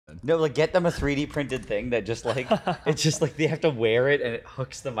No, like get them a 3D printed thing that just like it's just like they have to wear it and it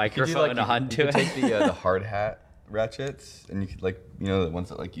hooks the microphone onto it. Take the hard hat ratchets, and you could like the ones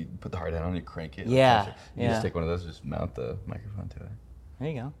that like you put the hard hat on, you crank it. Yeah, You just take one of those, just mount the microphone to it. There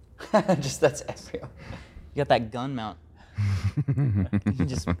you go. Just that's everyone. You got that gun mount. You can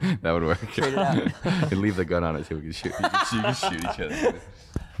just That would work. trade it out. And leave the gun on it so we can shoot. You can shoot each other.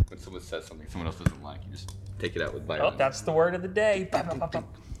 When someone says something someone else doesn't like, you just take it out with violence. Oh, that's the word of the day.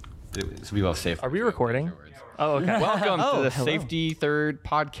 So we all safe. Are we recording? Oh, okay. Welcome to the hello. Safety Third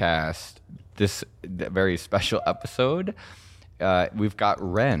podcast. This very special episode. We've got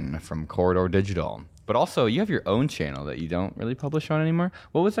Ren from Corridor Digital. But also, you have your own channel that you don't really publish on anymore.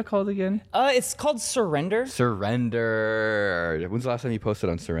 What was that called again? It's called Surrender. Surrender. When's the last time you posted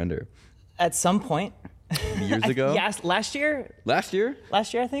on Surrender? At some point. Years ago? Yes, last year. Last year?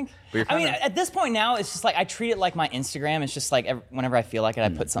 Last year, I think. But you're I mean, kinda- at this point now, it's just like I treat it like my Instagram. It's just like whenever I feel like it, I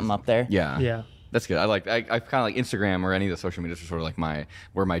put something up there. Yeah. Yeah. That's good. I kind of like Instagram or any of the social medias are sort of like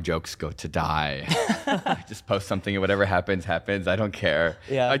where my jokes go to die. I just post something and whatever happens. I don't care.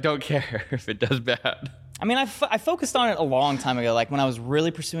 Yeah. I don't care if it does bad. I mean, I focused on it a long time ago. Like when I was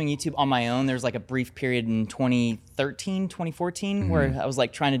really pursuing YouTube on my own, there was like a brief period in 2013, 2014 where I was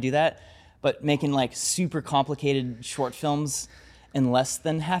like trying to do that. But making like super complicated short films in less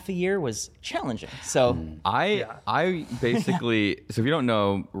than half a year was challenging. So I basically, so if you don't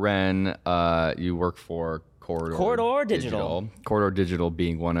know, Ren, you work for Corridor Digital. Corridor Digital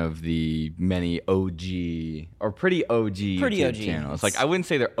being one of the many OG or pretty OG YouTube OG. channels. Like I wouldn't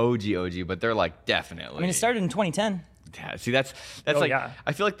say they're OG, but they're like definitely. I mean, it started in 2010. Yeah, see, that's Oh, like yeah.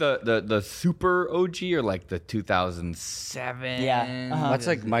 I feel like the super OG or like the 2007. Yeah, That's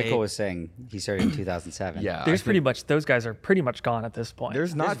like Michael was saying. He started in 2007. Yeah, There's I pretty think much, those guys are pretty much gone at this point.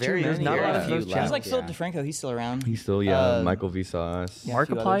 There's not very there's not a lot of few those left. There's like Yeah. Philip DeFranco. He's still around. He's still Michael Vsauce. Yeah. a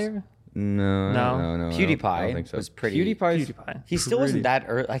few Markiplier? No, No. no. PewDiePie I don't think so. was pretty. PewDiePie. He still wasn't that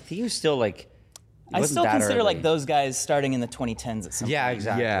early. I think he was still like. he I wasn't still that consider early. like those guys starting in the 2010s at some Yeah, point.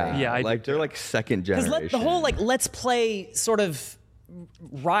 exactly. Yeah, Yeah, I like do they're like second Because generation. the whole like Let's Play sort of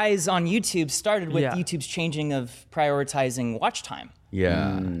rise on YouTube started with Yeah. YouTube's changing of prioritizing watch time.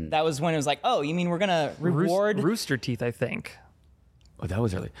 yeah. That was when it was like, oh, you mean we're gonna reward? Rooster Teeth, I think. Oh, that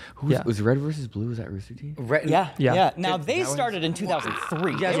was early. Yeah. Was Red versus Blue? Was that Rooster Teeth? Yeah, Yeah. yeah. Now they started in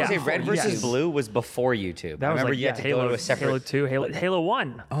 2003. Yeah, I was gonna say Yeah. Red versus Yes. Blue was before YouTube. That I was remember like, you had to go to a separate. Halo 2, Halo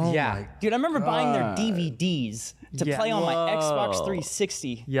 1. Oh yeah. Dude, I remember buying their DVDs to Yeah. play on my Xbox Whoa.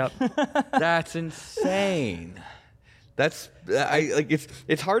 360. Yep. That's insane. That's I like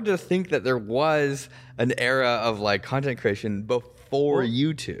it's hard to think that there was an era of like content creation before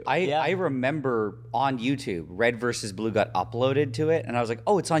YouTube. I remember on YouTube, Red versus Blue got uploaded to it, and I was like,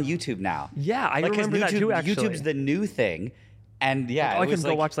 oh, it's on YouTube now. Yeah, I 'cause remember that too, actually. YouTube's the new thing, and yeah, I it can was go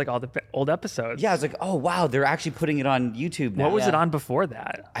like, watch like all the old episodes. Yeah, I was like, oh wow, they're actually putting it on YouTube now. What was it Yeah. on before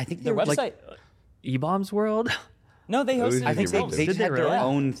that? I think Their they were website. like, E-Bombs World? No, they was hosted. I think Did they Did just they had their really?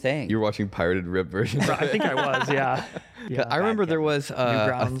 own thing. You were watching pirated rip versions. I think I was, yeah. Yeah. I remember there was a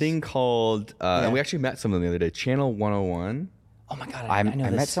Newgrounds. thing called, and we actually met some of them the other day. Channel 101. Oh my god, I I know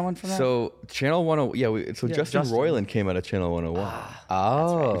met this. someone from that. So Channel 101, Justin Justin. Roiland came out of Channel 101.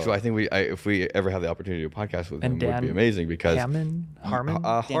 oh, So I think if we ever have the opportunity to podcast with him, And it would be Dan amazing because Harmon? Harmon.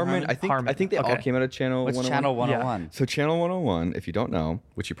 Harmon? I think Harmon, they all okay. came out of Channel what's 101. Channel 101? So Channel 101, if you don't know,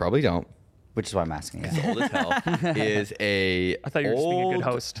 which you probably don't, Which is why I'm asking. Yeah. old as hell, is a I thought you were just being a good old,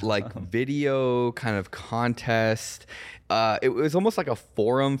 host. like video kind of contest. It was almost like a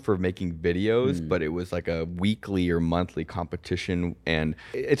forum for making videos, but it was like a weekly or monthly competition, and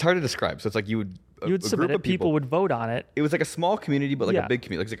it's hard to describe. So it's like you would a submit group it, of people would vote on it. It was like a small community, but like Yeah. a big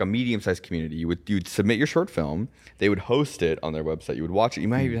community, like a medium-sized community. You'd submit your short film. They would host it on their website. You would watch it. You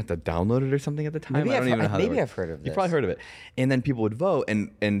might even have to download it or something at the time. Maybe I don't I've even know heard- how that maybe works. I've heard of You've this. probably heard of it. And then people would vote,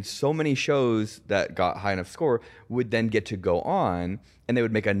 and so many shows that got high enough score would then get to go on, and they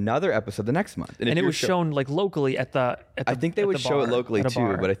would make another episode the next month. if And it your was show- shown like locally at the I think they at would the show it bar, locally at a too,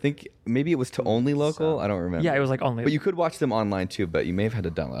 bar. but I think maybe it was to only local. I don't remember. Yeah, it was like only. But you could watch them online too, but you may have had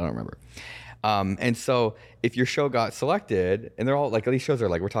to download. I don't remember. And so if your show got selected, and they're all like, these shows are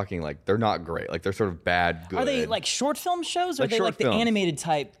like, we're talking like, they're not great. Like they're sort of bad, good. Are they like short film shows, or Like are they short like the films. animated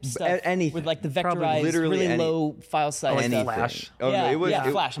type stuff anything. with like the Probably vectorized, literally really any- low file size anything. stuff? Flash. Oh, Yeah, no, it was yeah,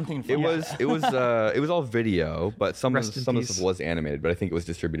 it, Flash. I'm thinking It Flash. was it was all video, but some of Rest in the peace. stuff was animated, but I think it was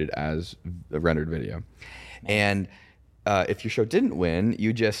distributed as a rendered video. And if your show didn't win,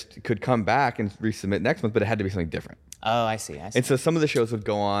 you just could come back and resubmit next month, but it had to be something different. Oh, I see. And so some of the shows would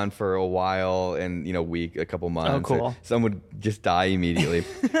go on for a while and, a week, a couple months. cool. Some would just die immediately.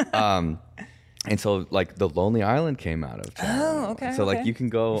 And so like the Lonely Island came out of Channel. Oh, okay, So like okay. you can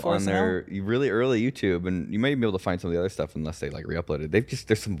go Before on their really early YouTube, and you might be able to find some of the other stuff unless they like re-uploaded.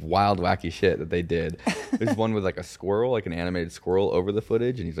 There's some wild wacky shit that they did. There's one with like a squirrel, like an animated squirrel over the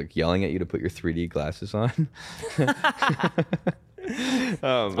footage, and he's like yelling at you to put your 3D glasses on.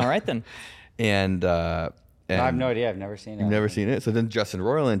 All right then. And I have no idea. I've never seen it. You've never seen it? So then Justin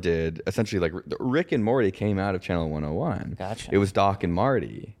Roiland did essentially like Rick and Morty came out of Channel 101. Gotcha. It was Doc and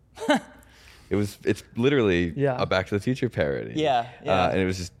Marty. It's literally Yeah. a Back to the Future parody. Yeah, yeah. And it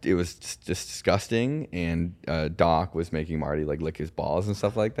was just disgusting. And Doc was making Marty like lick his balls and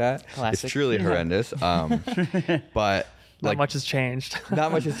stuff like that. Classic. It's truly horrendous. But Not like much has changed.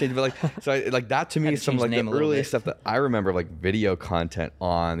 not much has changed, but like that to me Had is to some change like the the name a little earliest bit. stuff that I remember, like video content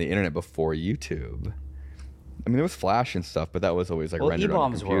on the internet before YouTube. I mean, there was Flash and stuff, but that was always like Well, rendered on a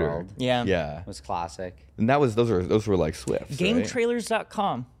E-Bomb's computer. World. Yeah. Yeah. was classic. And those were like Swifts. right?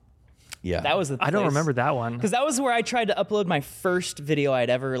 GameTrailers.com. Yeah. That was the I don't remember that one. Because that was where I tried to upload my first video I'd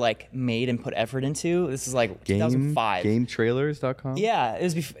ever like made and put effort into. This is like 2005. GameTrailers.com. Yeah,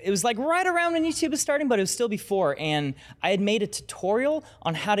 it was like right around when YouTube was starting, but it was still before. And I had made a tutorial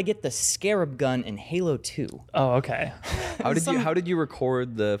on how to get the Scarab gun in Halo 2. Oh, okay. How did you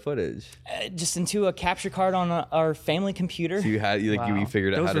record the footage? Just into a capture card on our family computer. So you Wow.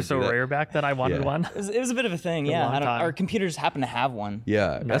 figured out Those how were to so do that. rare back then. I wanted Yeah. one. It was a bit of a thing, yeah. long time. Our computers happen to have one.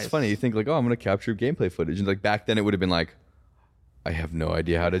 Yeah, that's Nice. funny. You think like, oh, I'm gonna capture gameplay footage, and like back then it would have been like, I have no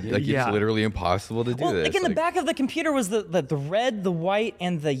idea how to. Like Yeah. it's literally impossible to do Well, this. like in the back of the computer was the red, the white,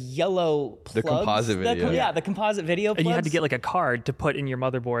 and the yellow plugs. The composite video. Yeah, the composite video And you had to plugs. get like a card to put in your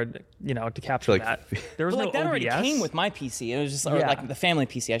motherboard, to capture like- that. There was But, no like that already OBS. came with my PC. It was just or Yeah. like the family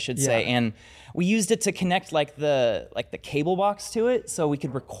PC, I should say, Yeah. and we used it to connect like the cable box to it, so we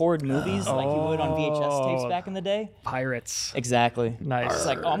could record movies like you would on VHS tapes Oh. back in the day. Pirates. Exactly. Nice. It's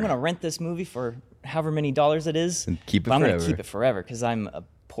like, oh, I'm gonna rent this movie for however many dollars it is, And keep it but I'm forever. gonna keep it forever because I'm a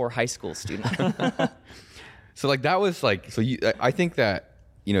poor high school student. So like that was like I think that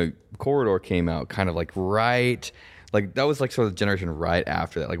Corridor came out kind of like right, like that was like sort of the generation right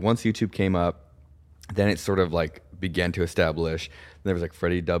after that. Like once YouTube came up, then it sort of like began to establish. There was like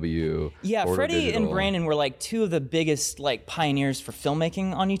Freddie W. Yeah, Corridor Freddie and Digital. Brandon were like two of the biggest like pioneers for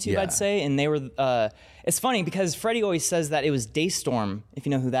filmmaking on YouTube, Yeah. I'd say. And they were. It's funny because Freddie always says that it was Daystorm, if you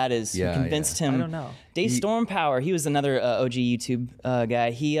know who that is, Yeah, who convinced him. I don't know. Daystorm Power. He was another OG YouTube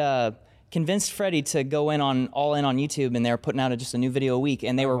guy. He convinced Freddie to go all in on YouTube, and they were putting out just a new video a week.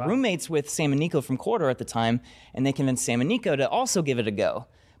 And they were roommates with Sam and Nico from Corridor at the time, and they convinced Sam and Nico to also give it a go.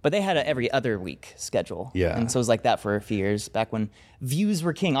 But they had an every other week schedule. Yeah. And so it was like that for a few years, back when views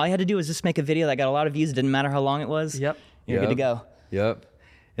were king. All you had to do was just make a video that got a lot of views. It didn't matter how long it was. Yep. You're good to go. Yep.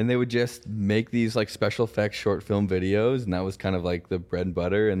 And they would just make these like special effects short film videos, and that was kind of like the bread and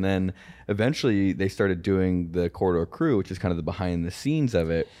butter. And then eventually they started doing the Corridor Crew, which is kind of the behind the scenes of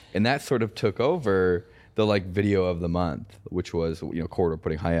it, and that sort of took over the like video of the month, which was Corridor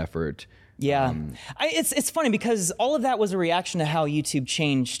putting high effort. Yeah, it's funny because all of that was a reaction to how YouTube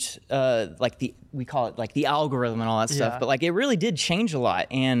changed, we call it like the algorithm and all that stuff. Yeah. But like it really did change a lot,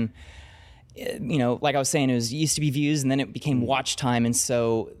 and like I was saying, it used to be views, and then it became watch time, and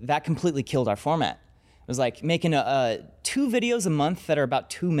so that completely killed our format. It was like making 2 videos a month that are about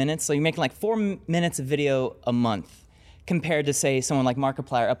 2 minutes, so you're making like 4 minutes of video a month, compared to say someone like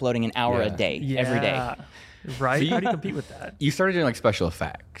Markiplier uploading an hour a Yeah. day every day. Yeah. Right? So you- How do you compete with that? You started doing like special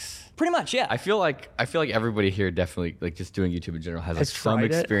effects. Pretty much, yeah. I feel like everybody here definitely like just doing YouTube in general has like Has some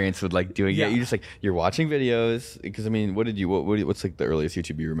tried it. experience with like doing Yeah. it. You just like you're watching videos because I mean, what's like the earliest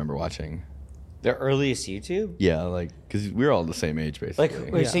YouTube you remember watching? The earliest YouTube? Yeah, like because we're all the same age Like,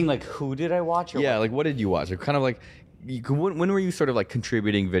 basically. were you saying like who did I watch? Or Yeah, what? like what did you watch? Like, kind of like when were you sort of like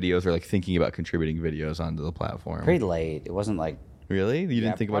contributing videos or like thinking about contributing videos onto the platform? Pretty late. It wasn't like. Really? You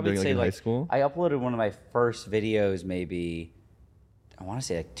didn't think about probably doing like say, in high school? I uploaded one of my first videos maybe, I want to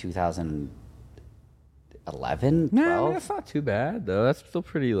say like 2011, 12. No, I mean, that's not too bad though. That's still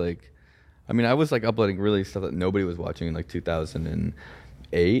pretty like. I mean, I was like uploading really stuff that nobody was watching in like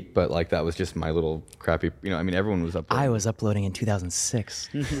 2008, but like that was just my little crappy. I mean, everyone was uploading. I was uploading in 2006.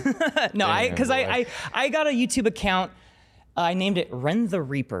 No, Damn, because boy. I got a YouTube account. I named it Ren the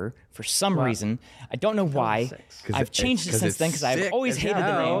Reaper for some reason. I don't know why. 2006. I've changed it 'cause since it's then because I've sick always as hated the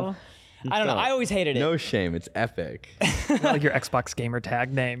hell. name. I don't know. I always hated it. No shame. It's epic. Not like your Xbox gamer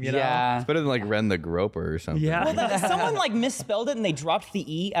tag name, you know? Yeah. It's better than like Ren the Groper or something. Yeah. Someone like misspelled it and they dropped the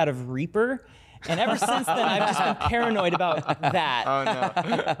E out of Reaper. And ever since then, I've just been paranoid about that. Oh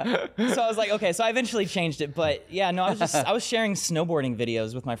no. So I was like, okay. So I eventually changed it. But yeah, no, I was sharing snowboarding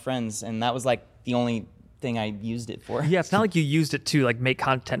videos with my friends, and that was like the only thing I used it for. Yeah, it's not like you used it to like make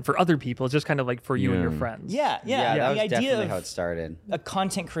content for other people. It's just kind of like for you and your friends. Yeah. Yeah, that was The idea definitely of how it started. a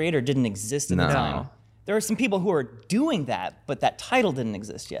content creator didn't exist at No. the time. There are some people who are doing that, but that title didn't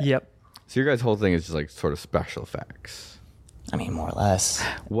exist yet. Yep. So your guys' whole thing is just like sort of special effects. I mean, more or less.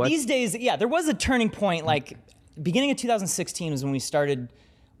 What- These days, yeah, there was a turning point. Like, beginning of 2016 was when we started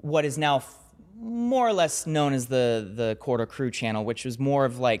what is now more or less known as the Corridor Crew channel, which was more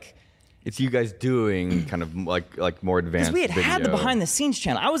of like, It's you guys doing kind of like more advanced. because we had the video. behind the scenes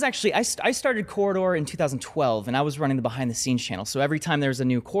channel. I was actually I started Corridor in 2012, and I was running the behind the scenes channel. So every time there was a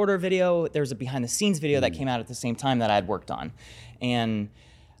new Corridor video, there was a behind the scenes video that came out at the same time that I had worked on, and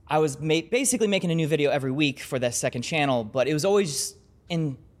I was basically making a new video every week for that second channel. But it was always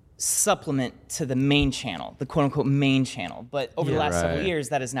in supplement to the main channel, the quote unquote main channel. But over the last several Right. years,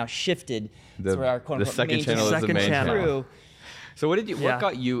 that has now shifted The- to our quote the unquote second main channel is the Second main channel. channel. Crew. So what Yeah.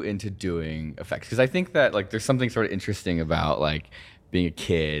 got you into doing effects? Because I think that like there's something sort of interesting about like being a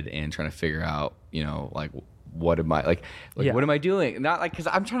kid and trying to figure out, you know, like what am I like Yeah. what am I doing? Not like because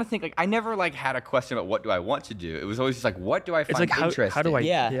I'm trying to think like I never like had a question about what do I want to do. It was always just like what do I find It's like interesting? how do I?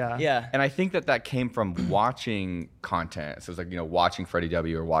 Yeah. And I think that came from watching content. So it was like, you know, watching Freddie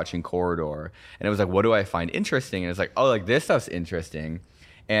W or watching Corridor. And it was like, what do I find interesting? And it's like, oh, like this stuff's interesting.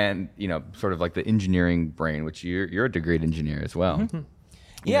 And, you know, sort of like the engineering brain, which you're a degreed engineer as well. You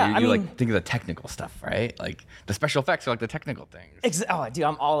Yeah, know, I you mean- like think of the technical stuff, right? Like the special effects are like the technical things. Oh, dude,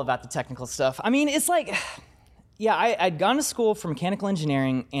 I'm all about the technical stuff. I mean, it's like, yeah, I'd gone to school for mechanical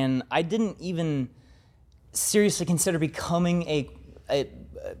engineering, and I didn't even seriously consider becoming a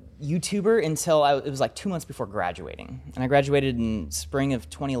YouTuber until it was like 2 months before graduating. And I graduated in spring of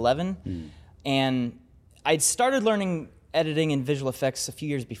 2011, and I'd started learning editing and visual effects a few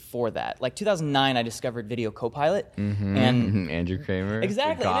years before that. Like 2009, I discovered Video Copilot, and Andrew Kramer.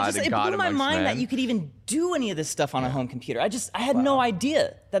 exactly. the And God- it God blew my amongst mind that men. you could even do any of this stuff on a home computer. I had no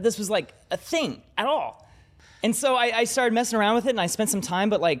idea that this was like a thing at all. And so I started messing around with it, and I spent some time,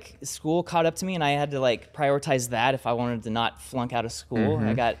 but like school caught up to me, and I had to like prioritize that if I wanted to not flunk out of school.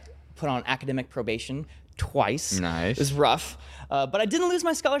 I got put on academic probation twice. Nice. It was rough. But I didn't lose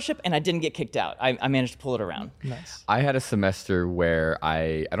my scholarship, and I didn't get kicked out. I managed to pull it around. Nice. I had a semester where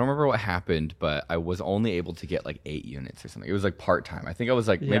I don't remember what happened, but I was only able to get like 8 units or something. It was like part-time. I think I was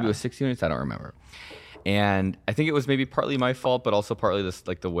like, maybe Yeah. it was 6 units. I don't remember. And I think it was maybe partly my fault, but also partly this,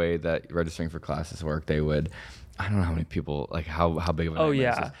 like the way that registering for classes work, they would, I don't know how many people, like how big of a Oh, nightmare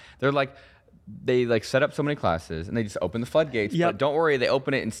yeah. this is. They're like, they like set up so many classes and they just open the floodgates. Yep. But don't worry, they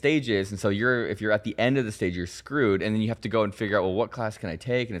open it in stages. And so if you're at the end of the stage, you're screwed. And then you have to go and figure out, well, what class can I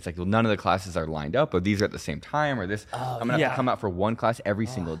take? And it's like, well, none of the classes are lined up, or these are at the same time, or this. I'm gonna have yeah. to come out for one class every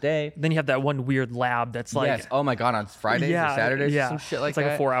single day. Then you have that one weird lab that's like, Yes. Oh my God, on Fridays or Saturdays, or some shit like it's like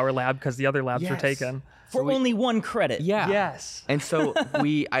that. a 4-hour lab because the other labs were Yes. taken. For only one credit. Yeah. Yes. And so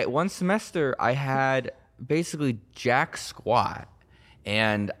one semester I had basically jack squat,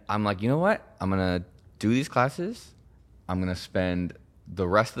 and I'm like, you know what? I'm gonna do these classes. I'm gonna spend the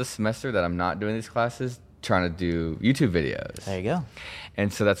rest of the semester that I'm not doing these classes trying to do YouTube videos. There you go.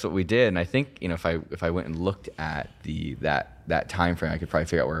 And so that's what we did. And I think, you know, if I went and looked at that time frame, I could probably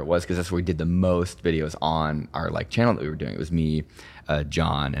figure out where it was, because that's where we did the most videos on our like channel that we were doing. It was me,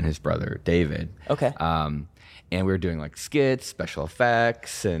 John, and his brother David. Okay. And we were doing like skits, special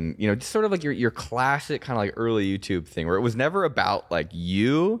effects, and you know, just sort of like your classic kind of like early YouTube thing, where it was never about like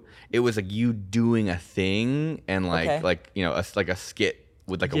you. It was like you doing a thing, and like you know, like a skit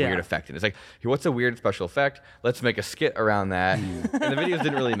with like a Yeah. weird effect. And it's like, hey, what's a weird special effect? Let's make a skit around that. And the videos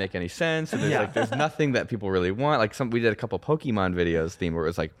didn't really make any sense. And there's nothing that people really want. Like we did a couple Pokemon videos theme where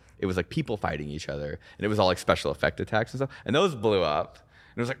it was like people fighting each other, and it was all like special effect attacks and stuff. And those blew up.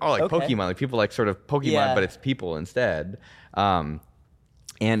 And it was like, oh, like Okay. Pokemon, like people like sort of Pokemon, Yeah. but it's people instead.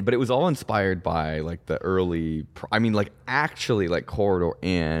 But it was all inspired by like the early, like actually like Corridor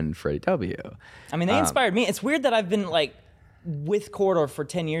and Freddie W. I mean, they inspired me. It's weird that I've been like with Corridor for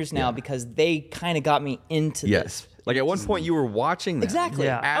 10 years now, because they kind of got me into Yes. this. Like at one point you were watching them Exactly.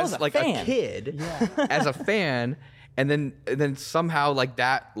 Yeah. I was as a like fan. a kid, as a fan. And then somehow like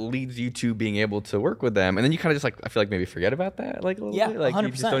that leads you to being able to work with them. And then you kind of just like, I feel like maybe forget about that like a little Yeah, bit. Like you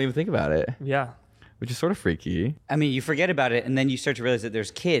just 100%. don't even think about it, Yeah. which is sort of freaky. I mean, you forget about it, and then you start to realize that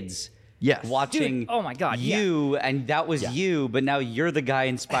there's kids Yes. watching Dude, oh my God, yeah. you, and that was you, but now you're the guy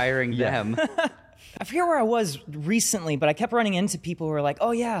inspiring them. I forget where I was recently, but I kept running into people who were like,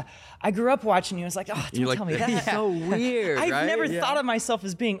 "Oh yeah, I grew up watching you." I was like, "Oh, don't tell me that." So weird. I've right? never thought of myself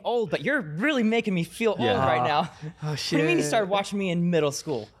as being old, but you're really making me feel old right now. Oh What shit. do you mean you started watching me in middle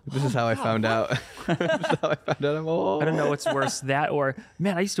school? This is how I found out. This is how I found out I'm old. I don't know what's worse, that or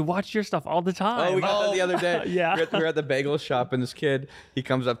man, I used to watch your stuff all the time. Oh, we got that the other day. Yeah. we were at the bagel shop, and this kid, he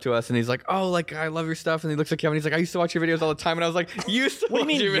comes up to us, and he's like, "Oh, like I love your stuff." And he looks at Kevin, he's like, "I used to watch your videos all the time." And I was like, "You used to What do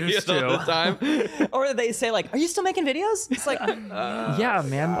watch you your mean, videos used all to? the time?" Or they say like, "Are you still making videos?" It's like, Yeah,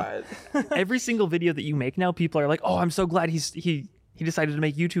 man. Every single video that you make now, people are like, "Oh, I'm so glad he decided to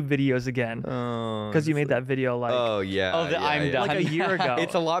make YouTube videos again because you made that video like Oh yeah. Oh, the yeah, I'm yeah. done. like a year ago."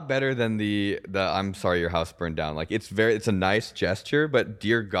 It's a lot better than the I'm sorry your house burned down. Like it's a nice gesture, but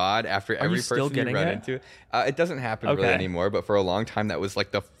dear God, after every you still person you getting run it? into, it doesn't happen really Okay. anymore. But for a long time, that was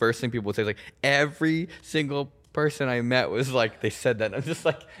like the first thing people would say. Like every single person I met was like they said that. And I'm just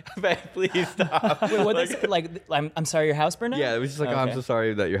like, man, please stop. wait, what they say? Like, I'm sorry, your house burned down. Yeah, it was just like, oh, I'm Okay. so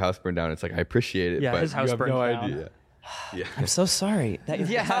sorry that your house burned down. It's like I appreciate it, Yeah, but his house you have burned no down. idea. Yeah. I'm so sorry.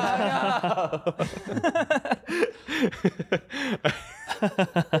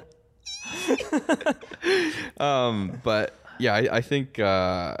 But yeah, I think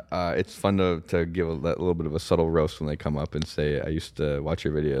it's fun to give a little bit of a subtle roast when they come up and say, "I used to watch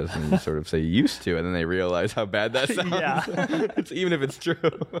your videos," and you sort of say "you used to," and then they realize how bad that sounds. Yeah. It's, even if it's true.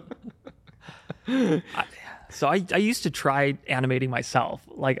 So I used to try animating myself,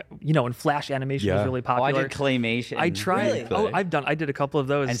 like when Flash animation Yeah. was really Oh, I popular. did claymation. I tried. Really? Oh, I did a couple of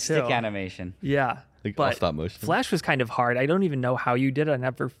those and too. stick animation. Yeah, Like all but stop motion. Flash was kind of hard. I don't even know how you did it. I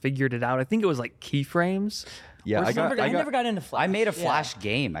never figured it out. I think it was like keyframes. Yeah, I never got into Flash. I made a Yeah. Flash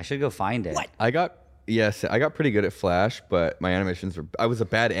game. I should go find it. What? I got pretty good at Flash, but my animations were. I was a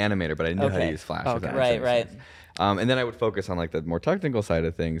bad animator, but I knew how to Okay. use Flash. Okay. if that makes Right, any right. sense. And then I would focus on like the more technical side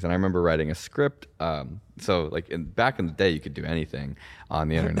of things. And I remember writing a script. So like back in the day, you could do anything on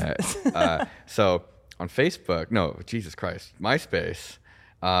the internet. So on Facebook, no, Jesus Christ, MySpace.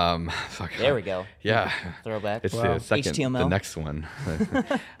 Fuck. There we go. Yeah. Throwback. It's Wow. the second, the HTML. next one.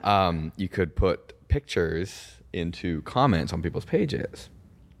 You could put pictures into comments on people's pages.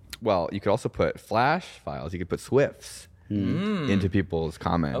 Well, you could also put Flash files. You could put SWIFTs into people's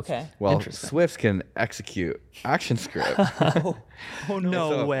comments. Okay. Well, SWIFTs can execute ActionScript. No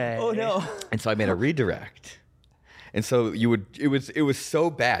So- way. Oh no. And so I made a redirect. And so it was so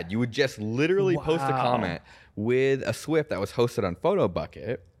bad. You would just literally post a Wow. comment with a Swift that was hosted on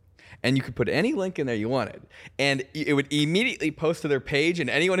PhotoBucket, and you could put any link in there you wanted, and it would immediately post to their page, and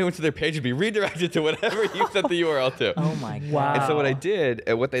anyone who went to their page would be redirected to whatever you set the URL to. Oh my god. Wow. And so what I did,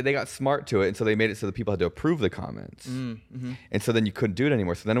 they got smart to it, and so they made it so that people had to approve the comments, and so then you couldn't do it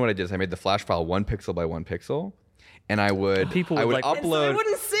anymore. So then what I did is I made the Flash file 1 pixel by 1 pixel, and I would People would, like- upload. So they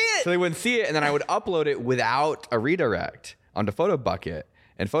wouldn't see it. So they wouldn't see it, and then I would upload it without a redirect onto PhotoBucket.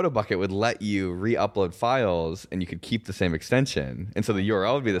 And PhotoBucket would let you re-upload files, and you could keep the same extension, and so the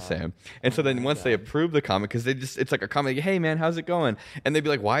URL would be the same. And so then once they approve the comment, because it's like a comment, like, "Hey man, how's it going?" And they'd be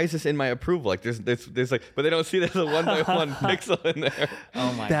like, "Why is this in my approval?" Like there's like, but they don't see there's a 1 by 1 pixel in there.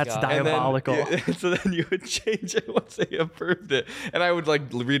 Oh my That's god. And then- diabolical. so then you would change it once they approved it, and I would like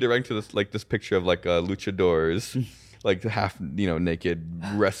redirect to this picture of like luchadors. Like half, naked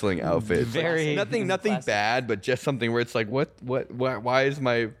wrestling outfits. Very- nothing Classic. bad, but just something where it's like, why is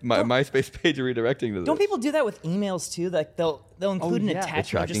my MySpace page redirecting to this? Don't people do that with emails too? Like they'll include an yeah.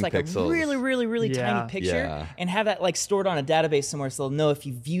 attachment, just like tracking pixels. a really, really, really Yeah. tiny picture, Yeah. and have that like stored on a database somewhere, so they'll know if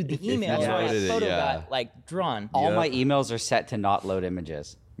you viewed the email you or that downloaded it, photo yeah. got like drawn. All Yeah. my emails are set to not load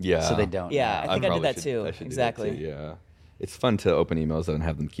images. Yeah. So they don't. Yeah, I think I did probably that too. I should do that Exactly. too, yeah. It's fun to open emails and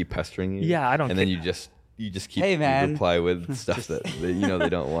have them keep pestering you. Yeah, I don't And then ca- you just keep Hey, man. reply with stuff that they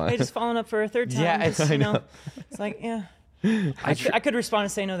don't want. Hey, just following up for a third time. Yeah, just, it's like I could respond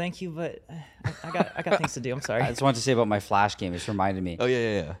and say no, thank you, but I got things to do. I'm sorry. I just wanted to say about my Flash game. It's reminded me. Oh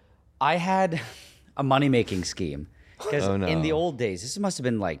yeah. I had a money-making scheme. Because Oh, no. in the old days, this must have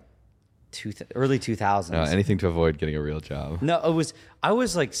been like early 2000s. Anything to avoid getting a real job. No, I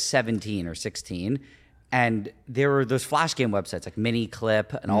was like 17 or 16, and there were those Flash game websites like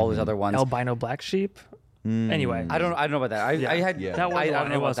Miniclip and all those other ones. Albino black sheep. Anyway, I don't know about that. I had Yeah. That was I one. don't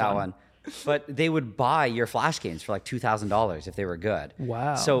know It about was that one. one. But they would buy your Flash games for like $2,000 if they were good.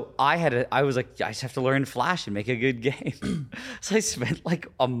 Wow. So I was like, I just have to learn Flash and make a good game. So I spent like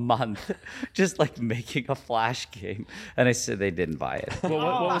a month just like making a Flash game, and I said they didn't buy it. what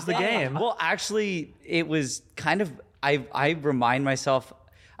was the game? Well, actually, it was kind of. I remind myself.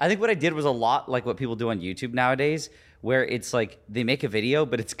 I think what I did was a lot like what people do on YouTube nowadays, where it's like they make a video,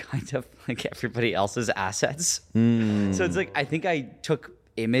 but it's kind of like everybody else's assets. So it's like I think I took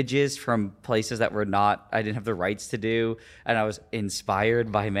images from places that were not I didn't have the rights to do, and I was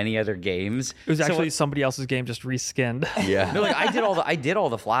inspired by many other games. It was So actually somebody else's game just reskinned. Yeah. no, like I did all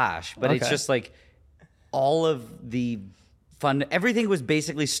the Flash, but it's Okay. just like all of the fun. Everything was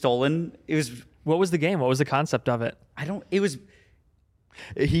basically stolen. It was What was the game? What was the concept of it? It was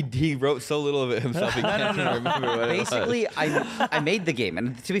He wrote so little of it himself. He can't even remember what it was. basically I made the game,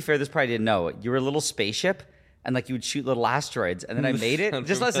 and to be fair, this probably didn't know it. You were a little spaceship, and like you would shoot little asteroids, and then I made it.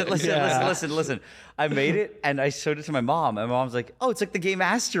 Just listen. I made it, and I showed it to my mom, and my mom's like, "Oh, it's like the game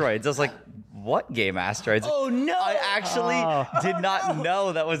Asteroids." I was like, "What game Asteroids?" Oh, no. I actually did not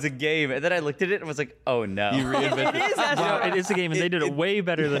know that was a game, and then I looked at it and was like, "Oh no!" You reinvented it. Wow, it is a game, and they did it way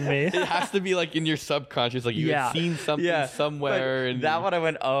better than me. It has to be like in your subconscious, like you Yeah. had seen something somewhere. Like, And that one I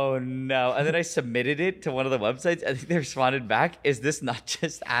went, oh no. And then I submitted it to one of the websites. I think they responded back, is this not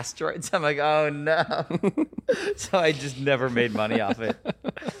just asteroids? I'm like, oh no. So I just never made money off it.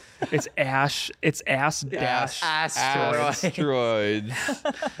 It's ass dash. Asteroids. Asteroids.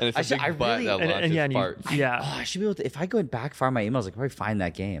 And it's a should- big I butt really- that launches And yeah, and parts. Oh, yeah. I should be able to, if I go back far in my emails, I could probably find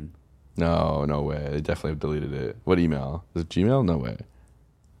that game. No way. They definitely deleted it. What email? Is it Gmail? No way.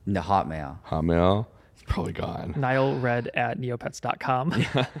 No, Hotmail. Hotmail? It's probably gone. NileRed@neopets.com.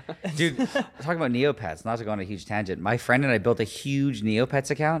 Dude, talking about Neopets, not to go on a huge tangent. My friend and I built a huge Neopets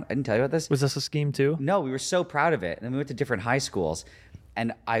account. I didn't tell you about this. Was this a scheme too? No, we were so proud of it. And then we went to different high schools.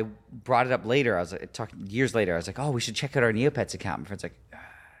 And I brought it up later. I was like, talking years later. I was like, oh, we should check out our Neopets account. My friend's like,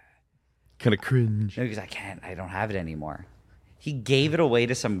 Kind of cringe. no, because I don't have it anymore. He gave it away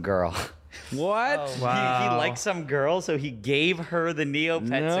to some girl. What? He Wow. liked some girl, so he gave her the Neopets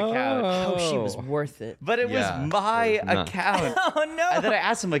account. Oh, she was worth it. But it Yeah, was my it was not. account. Oh, no. And then I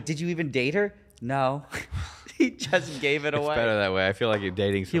asked him, like, did you even date her? No. He just gave it It's away. better that way. I feel like you're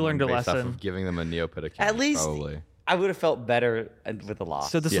dating someone learned a based off lesson. of giving them a Neopet account. At least Probably. I would have felt better with the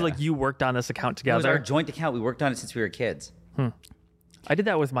loss. So this Yeah. is like you worked on this account it was our together. joint account. We worked on it since we were kids. I did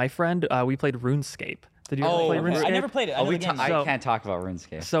that with my friend. We played RuneScape. Did you ever Oh, play okay. RuneScape? I never played it. I Oh, know the game. I So- can't talk about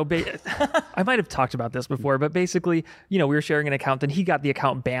RuneScape. So I might have talked about this before, but basically, we were sharing an account, and he got the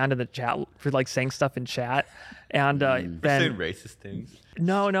account banned in the chat for like saying stuff in chat, and Saying then racist things.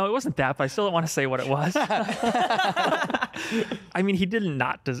 no, it wasn't that, but I still don't want to say what it was. I mean, he did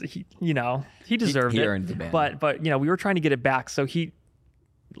not. He deserved he it. earned the ban. But we were trying to get it back, so he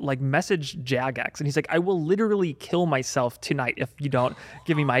like messaged Jagex, and he's like, "I will literally kill myself tonight if you don't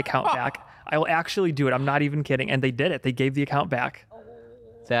give me my account back. I will actually do it. I'm not even kidding." And they did it. They gave the account back.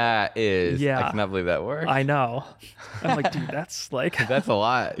 That is. Yeah. I cannot believe that worked. I know. I'm like, dude, that's like, That's a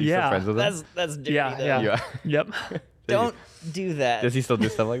lot. You Yeah. still friends with him? That's dirty, yeah, though. yeah, You are? yep. Don't do that. Does he still do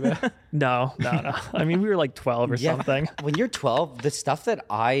stuff like that? No. I mean, we were like 12 or something. When you're 12, the stuff that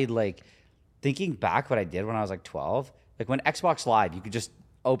I like, thinking back what I did when I was like 12, like when Xbox Live, you could just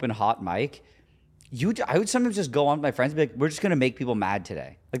open Hot Mic. I would sometimes just go on with my friends and be like, we're just going to make people mad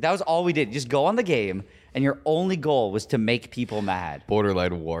today. Like that was all we did. Just go on the game, and your only goal was to make people mad.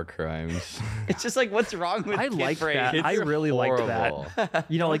 Borderline war crimes. It's just like, what's wrong with I Kid like Brain? that. Kids I are really like horrible. that.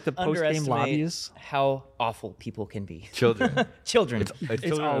 Like the post game Underestimate lobbies. how awful people can be. Children. Children.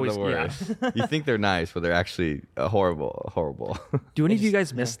 Children always- are the worst. You think they're nice, but they're actually horrible. Do any of you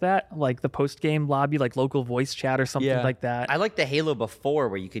guys miss that? Like the post game lobby, like local voice chat or something Yeah. like that? I like the Halo before,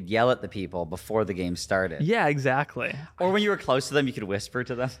 where you could yell at the people before the game started. Yeah, exactly. Or when you were close to them, you could whisper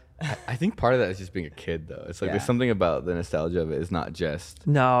to them. I think part of that is just being a kid, though. It's like Yeah. there's something about the nostalgia of it. It's not just.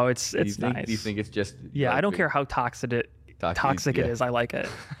 No, it's Do you think, nice. Do you think it's just? Yeah, like, I don't being- care how toxic it yeah. is. I like it.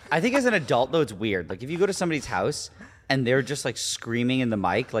 I think as an adult, though, it's weird. Like if you go to somebody's house and they're just like screaming in the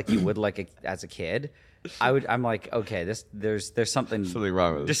mic like you would like as a kid, I'm like, okay, there's something Something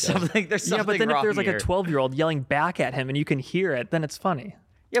wrong with There's this guy. something there's Yeah, something but then if wrong there's like here. a 12-year-old yelling back at him and you can hear it, then it's funny.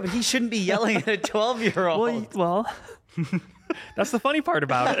 Yeah, but he shouldn't be yelling at a 12-year-old. Well, that's the funny part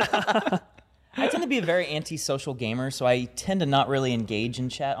about it. I tend to be a very antisocial gamer, so I tend to not really engage in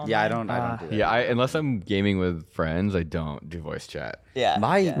chat online. Yeah, I don't do that. Yeah, unless I'm gaming with friends, I don't do voice chat. Yeah.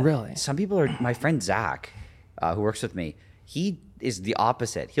 Really? Some people are. My friend Zach, who works with me, he is the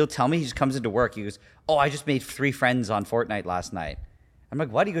opposite. He'll tell me, he just comes into work. He goes, "Oh, I just made 3 friends on Fortnite last night." I'm like,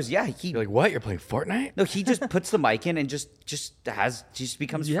 "What?" He goes, "Yeah." You're like, what? You're playing Fortnite? No, he just puts the mic in and just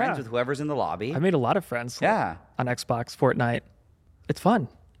becomes Yeah. friends with whoever's in the lobby. I made a lot of friends. Yeah. On Xbox, Fortnite. It's fun.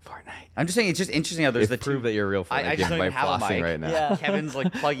 Fortnite. I'm just saying, it's just interesting how there's the Prove two. that you're a real Fortnite I just gamer don't by even have a flossing mic. right now. Yeah. Kevin's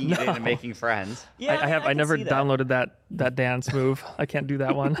like plugging it in and making friends. Yeah, I can never see that. downloaded that dance move. I can't do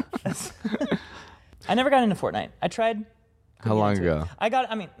that one. I never got into Fortnite. I tried. How long ago?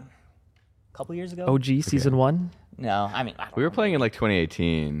 a couple years ago. OG season 1. No, I mean, I don't We were know. playing in like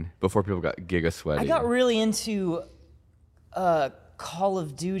 2018 before people got giga sweaty. I got really into Call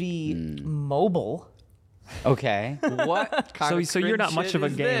of Duty Mobile. Okay. What kind So you're not much of a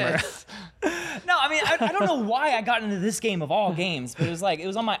gamer. No, I mean, I don't know why I got into this game of all games, but it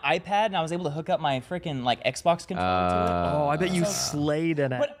was on my iPad, and I was able to hook up my freaking like Xbox controller to it. Oh, I bet you slayed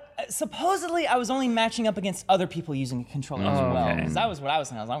in it. But supposedly, I was only matching up against other people using a controller as well. okay. Because that was what I was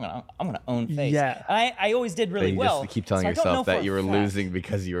saying. I was like, I'm gonna own FaZe. Yeah. And I always did really You well. just keep telling so I don't know yourself for that a you were fact. losing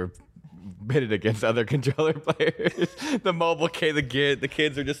because you were pitted against other controller players. The mobile the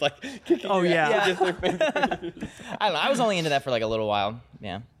kids are just like kicking Oh, your yeah. ass with their fingers. I don't know. I was only into that for like a little while.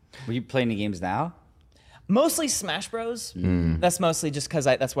 Yeah. Were you playing any games now? Mostly Smash Bros. That's mostly just because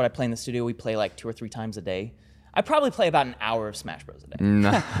that's what I play in the studio. We play like 2 or 3 times a day. I probably play about an hour of Smash Bros. A day.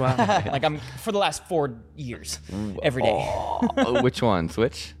 Wow. Like I'm for the last 4 years, every day. Oh, which one?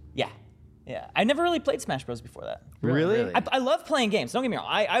 Switch? Yeah. Yeah. I never really played Smash Bros. Before that. Really? I love playing games. Don't get me wrong.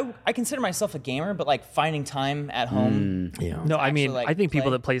 I consider myself a gamer, but like finding time at home. Yeah. No, I mean, actually, like, I think people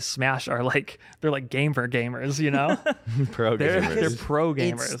play. that play Smash are like they're like gamer gamers, you know? Pro they're gamers. pro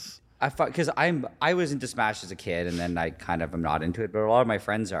It's- gamers. Because I was into Smash as a kid, and then I kind of am not into it, but a lot of my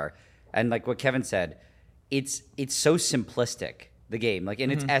friends are. And like what Kevin said, it's so simplistic, the game, like in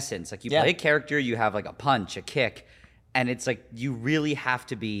its essence. Like you Yeah. play a character, you have like a punch, a kick, and it's like you really have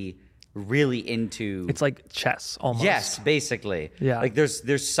to be really into. It's like chess almost. Yes, basically. Yeah. Like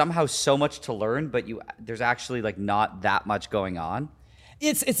there's somehow so much to learn, but there's actually like not that much going on.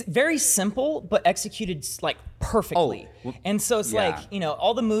 It's very simple, but executed like perfectly. Oh, and so it's yeah. like,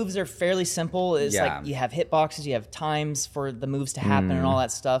 all the moves are fairly simple. It's Yeah. like you have hitboxes, you have times for the moves to happen and all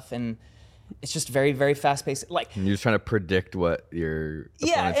that stuff. And it's just very, very fast paced. Like, You're just trying to predict what your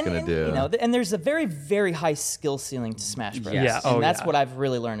opponent's and, going to do. and there's a very, very high skill ceiling to Smash Bros. Yes. Yeah. And Oh, that's yeah. what I've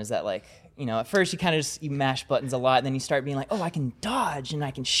really learned is that like, at first you kind of you mash buttons a lot, and then you start being like, oh, I can dodge and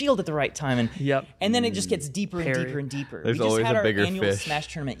I can shield at the right time, and Yep. and then it just gets deeper and Parry. deeper and deeper. There's we just always had a our bigger annual fish.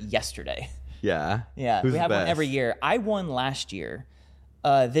 Smash tournament yesterday. Yeah. Yeah, Who's we have the one every best? year. I won last year.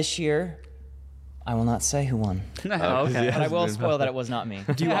 This year, I will not say who won, Okay. but I will spoil that it was not me.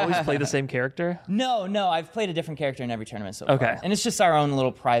 Do you always play the same character? No, I've played a different character in every tournament so far. Okay. And it's just our own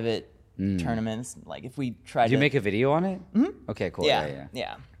little private tournaments. Like if we try Do you to make a video on it? Okay, cool.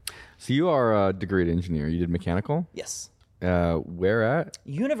 yeah. So you are a degreed engineer. You did mechanical. Yes. Where at?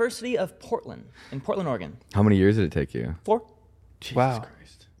 University of Portland in Portland, Oregon. How many years did it take you? 4. Jesus Wow.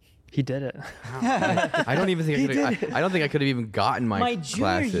 Christ. He did it. I don't even think I don't think I could have even gotten my Junior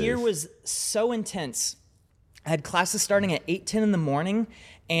classes. year was so intense. I had classes starting at 8:10 in the morning,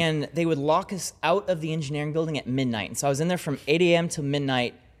 and they would lock us out of the engineering building at midnight. And so I was in there from 8 a.m. to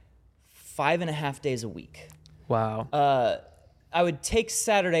midnight, 5.5 days a week. Wow. I would take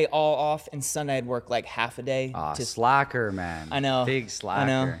Saturday all off, and Sunday I'd work like half a day. Slacker, man. I know. Big slacker. I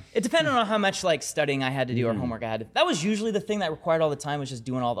know. It depended on how much like studying I had to do or homework I had to. That was usually the thing that required all the time was just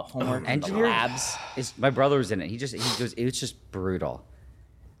doing all the homework and the Engineer labs. My brother was in it. He goes, it's just brutal.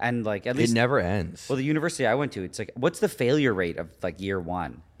 And like at It least never ends. well, the university I went to, it's like, what's the failure rate of like year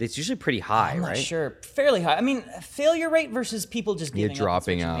one? It's usually pretty high, I'm not right? sure. Fairly high. I mean, failure rate versus people just You're giving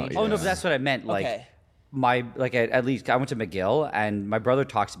dropping up and out, switching Oh no, majors. but that's what I meant. Like Okay. at least I went to McGill, and my brother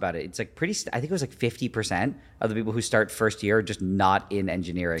talks about it. It's like I think it was like 50% of the people who start first year are just not in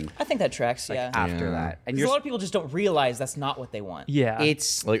engineering I think that tracks. Yeah. after Yeah. that. And Because a lot of people just don't realize that's not what they want. yeah.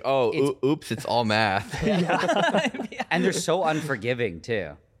 it's like, oh, it's- oops, it's all math. and they're so unforgiving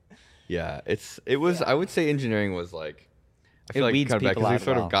too. Yeah, it was. I would say engineering was like. I feel like weeds kind of bad people because out we've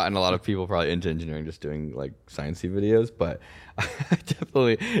sort well. of gotten a lot of people probably into engineering just doing like sciencey videos, but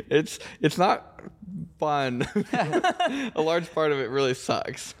definitely it's not fun. A large part of it really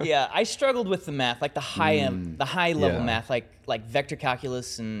sucks. Yeah, I struggled with the math, like the high level Yeah. math, like vector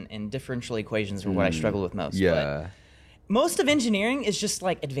calculus and differential equations were what I struggled with most. Yeah. But most of engineering is just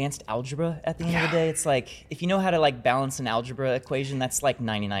like advanced algebra at the end of the day. It's like if you know how to like balance an algebra equation, that's like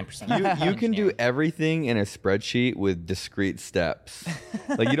 99%. You can do everything in a spreadsheet with discrete steps.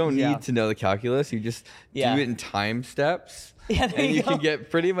 Like you don't need to know the calculus. You just Yeah. do it in time steps. Yeah, there and you you can go. get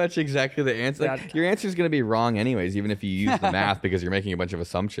pretty much exactly the answer. Like, Yeah. your answer is going to be wrong anyways, even if you use the math because you're making a bunch of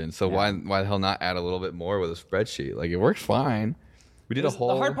assumptions. So why the hell not add a little bit more with a spreadsheet? Like it works fine. We did a whole.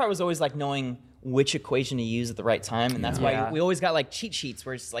 The hard part was always like knowing which equation to use at the right time, and that's why Yeah. we always got like cheat sheets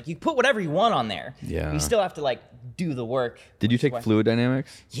where it's like you put whatever you want on there. Yeah. But you still have to like do the work. Did you take fluid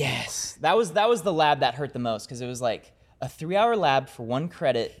dynamics? Yes, that was the lab that hurt the most because it was like a 3-hour lab for 1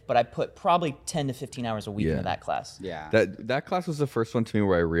 credit, but I put probably 10 to 15 hours a week Yeah. into that class. Yeah. That class was the first one to me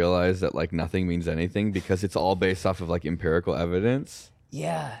where I realized that like nothing means anything because it's all based off of like empirical evidence.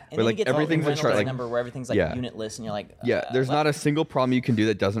 Yeah, and But, then like, you get to everything's a the chart, like- number where everything's like Yeah. unitless, and you're like, Yeah, there's not a single problem you can do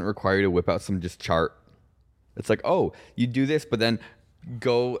that doesn't require you to whip out some just chart. It's like, oh, you do this, but then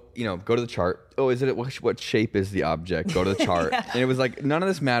go to the chart. Oh, is it what shape is the object? Go to the chart. And it was like, none of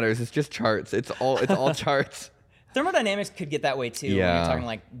this matters. It's just charts. It's all charts. Thermodynamics could get that way too. When Yeah. you're talking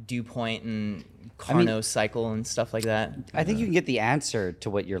like dew point and Carnot cycle and stuff like that. I think you can get the answer to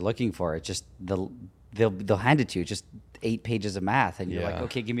what you're looking for. It's just they'll hand it to you. Just 8 pages of math, and you're like, Yeah.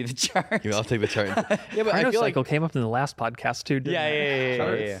 okay, give me the chart. I'll take the chart. Yeah, but I Carnot feel like cycle came up in the last podcast too. Didn't it?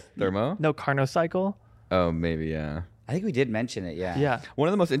 charts, thermo. No, Carnot cycle. Oh, maybe yeah. I think we did mention it. Yeah. Yeah. One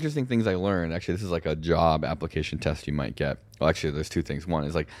of the most interesting things I learned, actually, this is like a job application test you might get. Well, actually, there's 2 things. One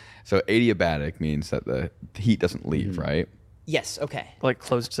is like, so adiabatic means that the heat doesn't leave, right? Yes. Okay. Like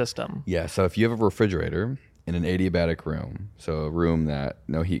closed system. Yeah. So if you have a refrigerator in an adiabatic room, so a room that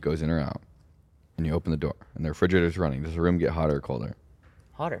no heat goes in or out, and you open the door and the refrigerator's running, does the room get hotter or colder?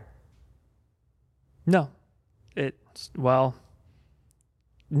 Hotter. No,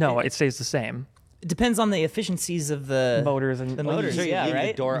 it stays the same. It depends on the efficiencies of the Motors and the motors. So you Yeah. leave Right.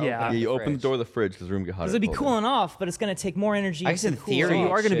 the door Yeah. open. Yeah, you open the door of the fridge because the room get hotter. Because it'd be or colder. cooling off, but it's going to take more energy. I guess in to cool theory, So you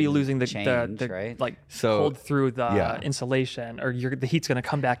off. are going to be shouldn't losing the change, right? like So- cold through the yeah. insulation, or the heat's going to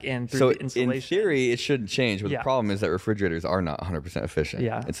come back in through So the insulation. in theory, it shouldn't change, but Yeah. the problem is that refrigerators are not 100% efficient.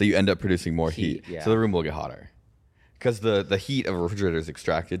 Yeah. And so you end up producing more heat. Heat, yeah. So the room will get hotter. Because the heat of a refrigerator is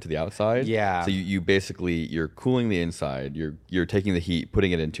extracted to the outside. Yeah. So you basically, you're cooling the inside. You're taking the heat,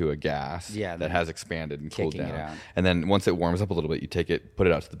 putting it into a gas Yeah, that then has expanded and cooled kicking it down. out. And then once it warms up a little bit, you take it, put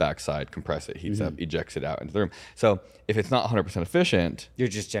it out to the backside, compress it, heats Mm-hmm. up, ejects it out into the room. So if it's not 100% efficient, You're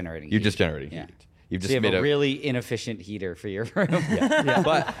just generating. you're heat. just generating Yeah. heat. You've So just you have made a really inefficient heater for your room.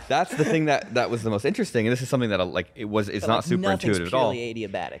 But that's the thing that was the most interesting, and this is something that it's not super Nothing's intuitive at all. purely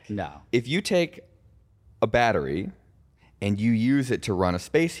adiabatic. No. If you take a battery and you use it to run a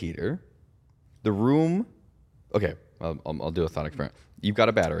space heater, the room. Okay, I'll do a thought experiment. You've got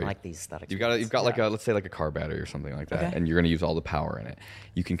a battery. I like these thought You've got like a, let's say like a car battery or something like that, Okay. and you're going to use all the power in it.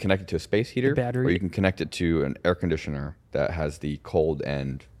 You can connect it to a space heater, battery- or you can connect it to an air conditioner that has the cold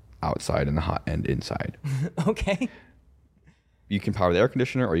end outside and the hot end inside. Okay. You can power the air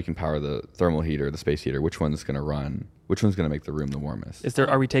conditioner, or you can power the thermal heater, the space heater. Which one's going to run? Which one's going to make the room the warmest?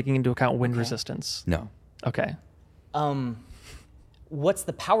 Are we taking into account wind resistance? No, Okay. What's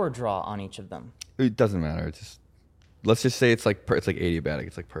the power draw on each of them? it doesn't matter. It's just, let's just say it's like adiabatic.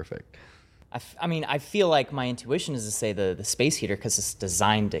 It's like perfect. I mean, I feel like my intuition is to say the space heater because it's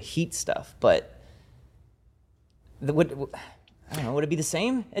designed to heat stuff, but I don't know. Would it be the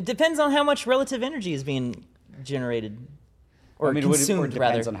same? It depends on how much relative energy is being generated or I mean, consumed, it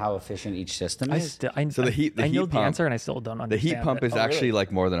rather. depends on how efficient each system I is. still, So the heat I know pump- the answer, and I still don't The understand. heat pump it. is actually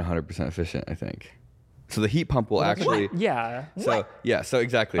like more than 100% efficient, I think. So the heat pump will actually. Yeah. So yeah, so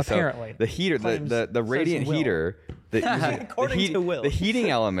exactly. Apparently. So the heater, Claims the radiant Will. heater, According to Will. the heating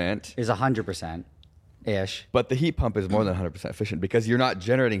element, Is 100% ish. but the heat pump is more than 100% efficient because you're not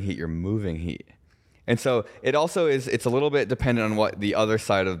generating heat, you're moving heat. And so it also is. It's a little bit dependent on what the other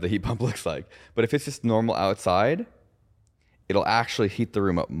side of the heat pump looks like. But if it's just normal outside, it'll actually heat the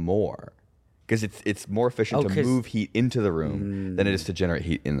room up more because it's more efficient Oh, to 'cause- move heat into the room than it is to generate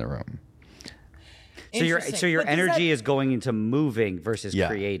heat in the room. So your Interesting. your But does energy that- is going into moving versus Yeah,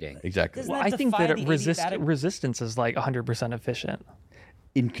 creating. exactly. Doesn't Well, that I think defy that the adiabatic- resistance is like 100% efficient.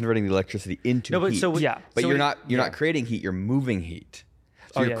 In converting the electricity into No, but heat. so Yeah. But so you're it- not yeah. creating heat, you're moving heat.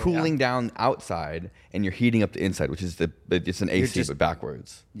 So Oh, you're yeah, cooling down outside and you're heating up the inside, which is it's an AC just- but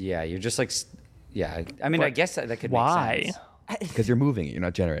backwards. Yeah, you're just like, yeah. I mean, I guess that could Why? make sense. Because you're moving it, you're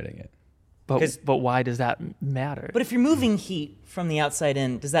not generating it. But why does that matter? But if you're moving heat from the outside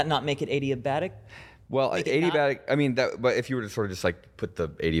in, does that not make it adiabatic? Well, Make it not- adiabatic, I mean, but if you were to sort of just like put the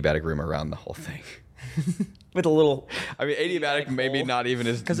adiabatic room around the whole thing. With a little. I mean, adiabatic maybe hole. not even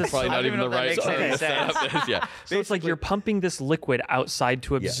is probably I not don't even even the know if that right makes term any to set up this. Yeah. So it's like you're pumping this liquid outside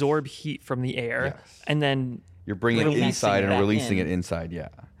to Yes. absorb heat from the air, Yes. and then You're bringing it Releasing inside it and back releasing in. it inside, yeah.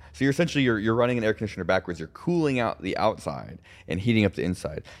 So you're essentially you're running an air conditioner backwards. You're cooling out the outside and heating up the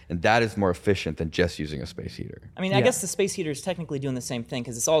inside, and that is more efficient than just using a space heater. I mean, I Yeah. guess the space heater is technically doing the same thing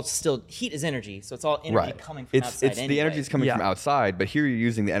because it's all still heat is energy, so it's all energy coming from outside. It's anyway. the energy is coming Yeah. from outside, but here you're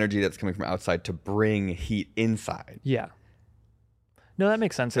using the energy that's coming from outside to bring heat inside. yeah. No, that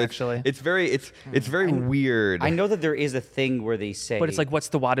makes sense actually. It's very weird. I know that there is a thing where they say, But it's like, what's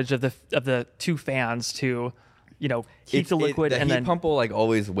the wattage of the two fans to, heat the liquid the and heat then pump will like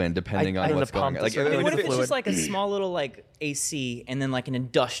always win depending I on think what's the pump going on. is Like, sort of I mean, like what if the it's just fluid. like a small little like AC and then like an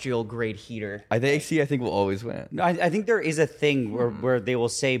industrial grade heater? the AC I think will always win. I think there is a thing where they will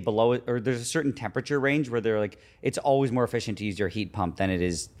say below it, or there's a certain temperature range where they're like, it's always more efficient to use your heat pump than it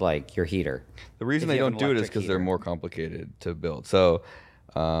is like your heater. The reason If they you have don't an do it is electric because they're heater. more complicated to build. So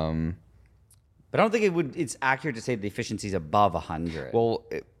But I don't think it's accurate to say the efficiency is above 100. Well,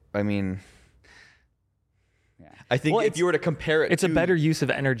 I mean, yeah. I think Well, if you were to compare it, It's to, a better use of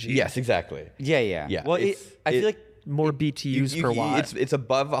energy. Yes, exactly. Yeah. Well, I feel like More BTUs per watt. It's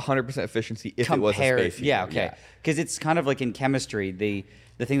above 100% efficiency if it was a space heater. Yeah, okay. Because it's kind of like in chemistry, the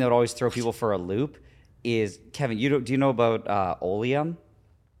thing that would always throw people for a loop is, Kevin, do you know about oleum?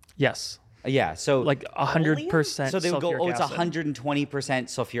 Yes. Yeah, so Like 100%. so they would go, sulfuric it's acid. 120%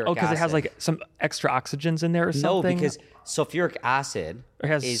 sulfuric acid. Oh, because it has like some extra oxygens in there or no, something? because sulfuric acid It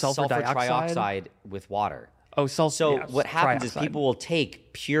has is sulfur dioxide? trioxide with water. Oh, So yes, what happens is trioxide. people will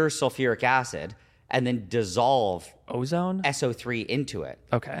take pure sulfuric acid and then dissolve Ozone? SO3 into it.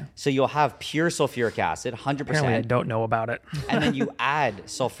 Okay. So you'll have pure sulfuric acid, Apparently I 100%, don't know about it. and then you add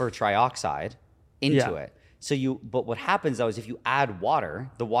sulfur trioxide into Yeah. it. But what happens though is if you add water,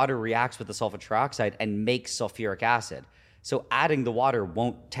 the water reacts with the sulfur trioxide and makes sulfuric acid. So adding the water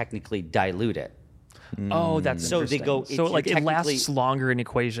won't technically dilute it. Oh, that's So they interesting. go- So it's- like you're it lasts technically- longer in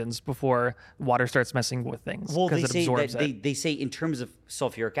equations before water starts messing with things Well, because they it say absorbs that it. they say in terms of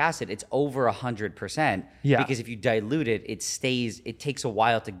sulfuric acid, it's over 100%. Yeah. Because if you dilute it, it takes a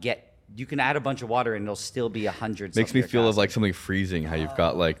while to get. You can add a bunch of water and it'll still be 100. Makes me sulfuric feel acid. of like something freezing. How you've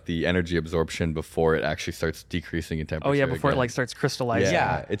got like the energy absorption before it actually starts decreasing in temperature. Oh yeah, before it again. like starts crystallizing.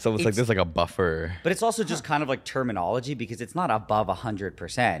 Yeah. It's almost like It's- there's like a buffer. But it's also just kind of like terminology because it's not above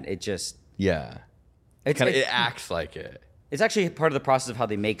 100%. It just Yeah, it's kind of it's- it acts like it. It's actually part of the process of how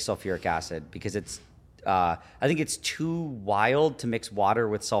they make sulfuric acid because I think it's too wild to mix water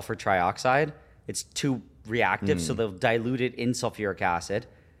with sulfur trioxide. It's too reactive, so they'll dilute it in sulfuric acid,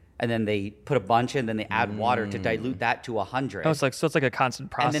 and then they put a bunch in, then they add water to dilute that to 100. Oh, it's like a constant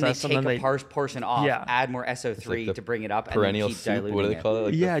and process. then they take a portion off, Yeah. add more SO3 the to bring it up, Perennial and then keep soup. diluting What do they it. call it?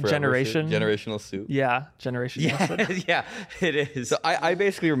 Like the Yeah, forever generation. soup? Generational soup. Yeah, generation acid. Yeah, it is. So I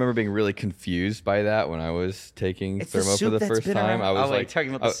basically remember being really confused by that when I was taking It's the thermo for soup the that's first been time. around? I was Oh, wait, like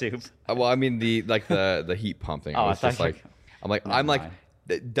talking about the soup. Well, I mean the heat pumping. Oh, I I was just thought you- like, I'm like, mind.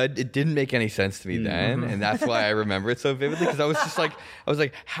 it didn't make any sense to me then, and that's why I remember it so vividly because I was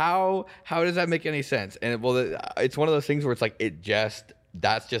like, how does that make any sense? And well, it's one of those things where it's like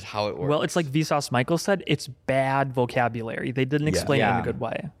that's just how it works. Well, it's like Vsauce Michael said, it's bad vocabulary. They didn't explain it in Yeah. a good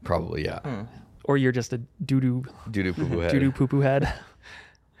way. probably Or you're just a doo-doo doo-doo poo-poo head. doo-doo poo-poo head.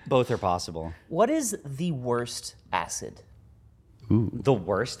 Both are possible. What is the worst acid? The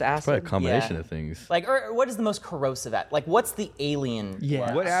worst acid? Probably a combination Yeah. of things. Like, or what is the most corrosive at? Like, what's the alien? Yeah.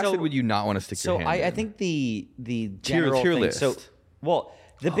 one? What acid So- would you not want to stick So your hand in? I think the general tier thing. list. So well,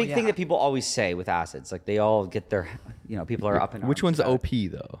 the big thing yeah. that people always say with acids, like they all get their, people are up in Which arms one's about it.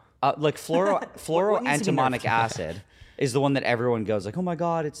 OP though? Like What needs to be fluoroantimonic nerfed? acid is the one that everyone goes like, oh my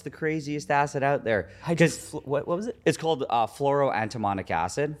god, it's the craziest acid out there because what was it? it's called fluoroantimonic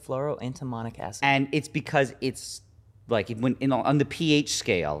acid, Fluoroantimonic acid. and it's because it's like on the pH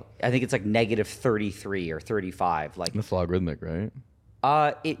scale, I think it's like negative 33 or 35. Like That's logarithmic, right?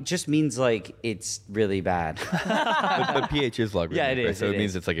 it just means like it's really bad. But pH is logarithmic. Yeah, it right? is, So it it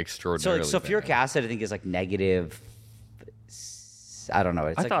means is. it's like So extraordinarily. like sulfuric bad. acid, I think is like negative. I don't know.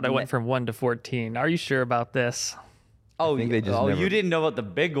 It's I like thought I went from 1 to 14. Are you sure about this? Oh, think they just oh, never- you didn't know about the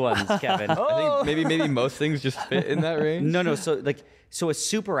big ones, Kevin. I think maybe most things just fit in that range. No. So a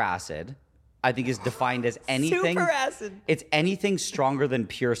super acid, I think is defined as anything. Super acid. It's anything stronger than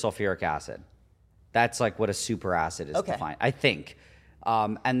pure sulfuric acid. That's like what a super acid is Okay. defined. I think.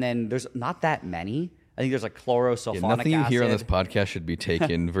 And then there's not that many. I think there's like chlorosulfonic Nothing you acid. hear on this podcast should be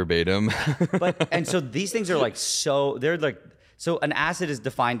taken verbatim. And so these things are like so an acid is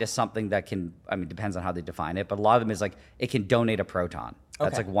defined as something that can, depends on how they define it, but a lot of them is like it can donate a proton.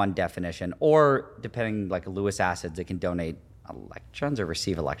 That's Okay. like one definition. Or depending like Lewis acids, it can donate electrons or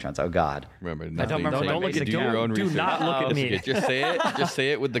receive electrons. Oh God. Remember, don't nothing remember saying my you basic- do your own do research. not look at That's me. okay. Just say it. Just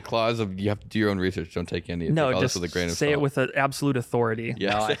say it with the clause of you have to do your own research. Don't take any. No, take all this just with a grain of say it salt. with an absolute authority.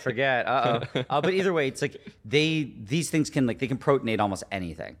 Yeah. No, I forget. But either way, it's like these things can they can protonate almost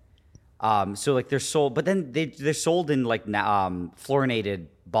anything. So like they're sold, but then they're sold in like fluorinated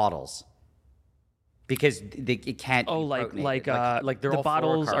bottles because it can't. Oh, be like protonated. Like they're the all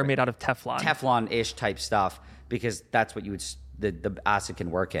bottles are fluorocarbon. made out of Teflon. Teflon-ish type stuff because that's what you would the acid can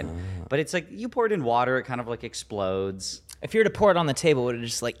work in. But it's like you pour it in water, it kind of like explodes. If you were to pour it on the table, would it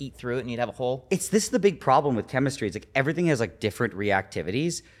just like eat through it and you'd have a hole? This is the big problem with chemistry. It's like everything has like different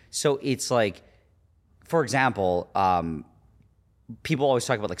reactivities. So it's like, for example, people always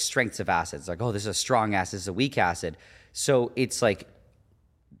talk about like strengths of acids. Like, oh, this is a strong acid, this is a weak acid. So it's like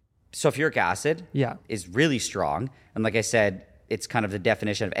sulfuric acid Yeah. is really strong. And like I said, it's kind of the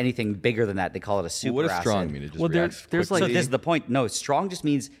definition of anything bigger than that. They call it a superacid. What does strong mean? It just Well, reacts there's So quickly? this is the point. No, strong just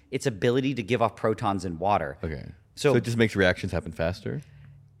means its ability to give off protons in water. Okay. So- So it just makes reactions happen faster?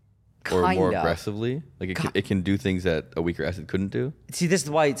 Or more Kinda. aggressively? Like it can do things that a weaker acid couldn't do? See, this is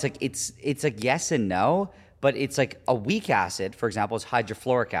why it's like yes and no, but it's like a weak acid, for example, is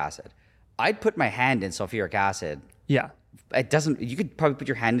hydrofluoric acid. I'd put my hand in sulfuric acid. Yeah. It doesn't. You could probably put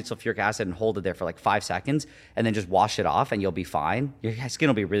your hand in sulfuric acid and hold it there for like 5 seconds, and then just wash it off, and you'll be fine. Your skin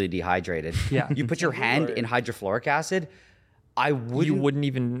will be really dehydrated. Yeah. You put your hand in hydrofluoric acid. I wouldn't. You wouldn't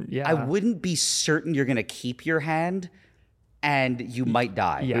even. Yeah. I wouldn't be certain you're gonna keep your hand, and you might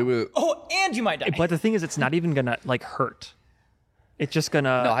die. Yeah. Oh, and you might die. But the thing is, it's not even gonna like hurt. It's just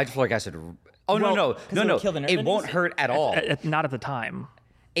gonna. No, hydrofluoric acid. Oh Well, no, it would kill the nerve It won't endings? hurt at all. Not at the time.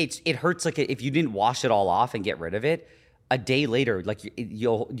 It hurts like if you didn't wash it all off and get rid of it. A day later, like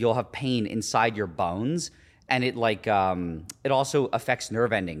you'll have pain inside your bones, and it like it also affects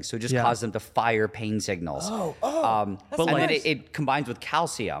nerve endings, so it just Yeah. causes them to fire pain signals. That's And then nice. it combines with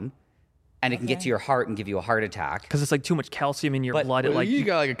calcium, and it can get to your heart and give you a heart attack. Because it's like too much calcium in your But- blood. It Well, like you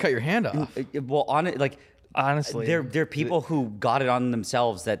gotta cut your hand off. Well, on it, like honestly. there are people who got it on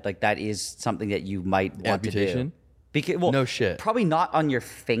themselves that like that is something that you might want to do. Amputation? Because well, No shit. Probably not on your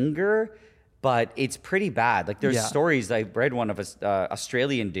finger, but it's pretty bad. Like there's Yeah. stories. I read one of a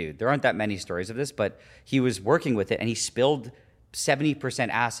Australian dude. There aren't that many stories of this, but he was working with it and he spilled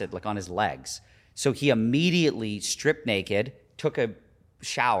 70% acid like on his legs. So he immediately stripped naked, took a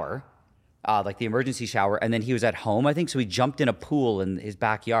shower, like the emergency shower, and then he was at home, I think. So he jumped in a pool in his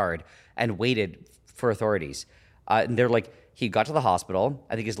backyard and waited for authorities. And they're like, he got to the hospital.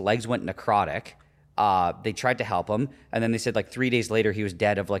 I think his legs went necrotic. They tried to help him, and then they said like 3 days later he was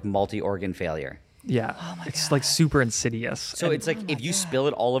dead of like multi-organ failure. yeah. It's like super insidious. So it's like if you spill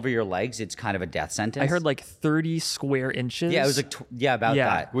it all over your legs, it's kind of a death sentence. I heard like 30 square inches. yeah, it was like about Yeah.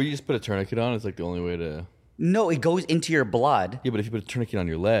 that. Well, you just put a tourniquet on. It's like the only way to. No, it goes into your blood. Yeah, but if you put a tourniquet on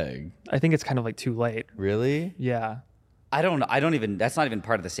your leg, I think it's kind of like too late. really? Yeah. I don't even. That's not even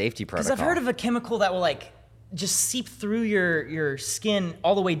part of the safety Because protocol. I've heard of a chemical that will like just seep through your skin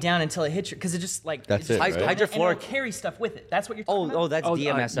all the way down until it hits your. Because it just like That's just, it, right? and it'll Hydrofluoric- carry stuff with it. That's what you're talking about. Oh, that's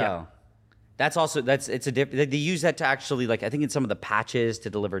DMSO. yeah. That's also it's a different. They use that to actually like I think in some of the patches to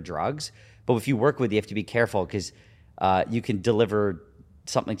deliver drugs. But if you work with, it, you have to be careful because you can deliver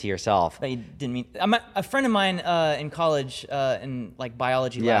something to yourself. They didn't mean. A friend of mine in college in like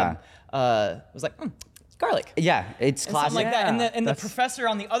biology Yeah. lab was like, garlic. Yeah, it's And something classic. like that. And the that's- professor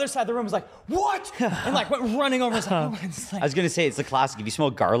on the other side of the room was like, "What?" and like went running over. It's like, I was gonna say it's the classic. If you smell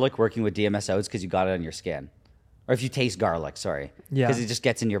garlic working with DMSO, it's because you got it on your skin, or if you taste garlic, sorry, Yeah. because it just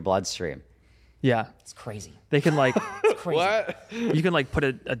gets in your bloodstream. Yeah. it's crazy. They can like, It's crazy. What? you can like put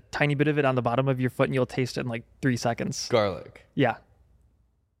a tiny bit of it on the bottom of your foot and you'll taste it in like 3 seconds. Garlic. Yeah.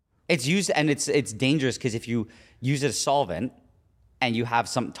 It's used and it's dangerous because if you use it as solvent and you have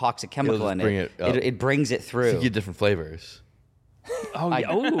some toxic chemical just in bring it, it up. it brings it through. You get different flavors. Oh, yeah.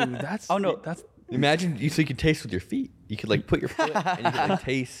 Oh, that's. Oh, no. That's. Imagine so you can taste with your feet. You could like put your foot and you can like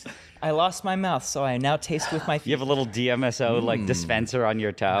taste. I lost my mouth, so I now taste with my feet. You have a little DMSO like dispenser on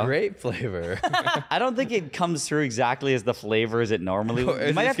your toe. Grape flavor. I don't think it comes through exactly as the flavor as it normally would.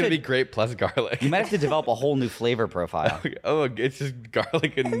 It's gonna be grape plus garlic. You might have to develop a whole new flavor profile. Oh, it's just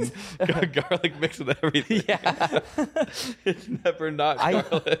garlic and garlic mixed with everything. Yeah. It's never not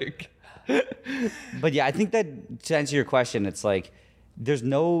garlic. But yeah, I think that to answer your question, it's like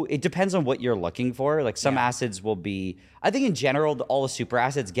it depends on what you're looking for. Like some acids will be, I think in general, all the super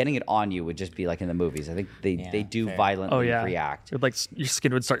acids, getting it on you would just be like in the movies. I think they do fair. violently Oh, yeah. react. It would, like your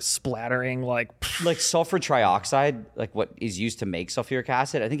skin would start splattering like. Like sulfur trioxide, like what is used to make sulfuric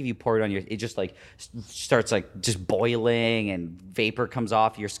acid. I think if you pour it on it just like starts like just boiling and vapor comes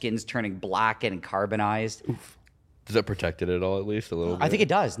off. Your skin's turning black and carbonized. Does that protect it at all? At least a little bit. I think it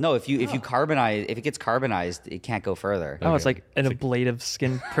does. No, if you carbonize, if it gets carbonized, it can't go further. Oh, it's like an ablative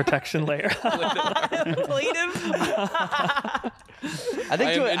skin protection layer. Ablative? I think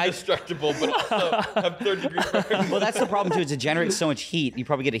I to am it, indestructible, but also have 3rd degree burn. well, that's the problem too. Is it generates so much heat, you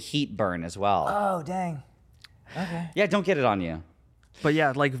probably get a heat burn as well. Oh, dang. Yeah, don't get it on you. But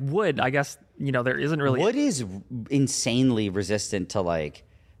yeah, like wood, I guess, there isn't really. Wood is insanely resistant to like.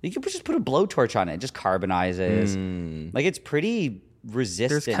 You can just put a blowtorch on it; it just carbonizes. Like it's pretty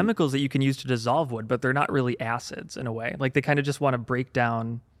resistant. There's chemicals that you can use to dissolve wood, but they're not really acids in a way. Like they kind of just want to break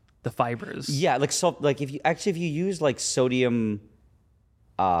down the fibers. Yeah, like if you use like sodium,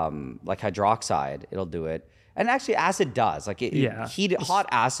 like hydroxide, it'll do it. And actually, acid does. Like hot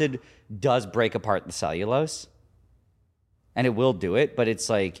acid does break apart the cellulose, and it will do it. But it's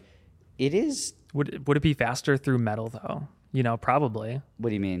like it is. Would it be faster through metal though? Probably What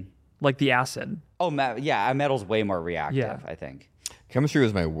do you mean? like the acid. Oh, yeah, metal's way more reactive, Yeah. I think. Chemistry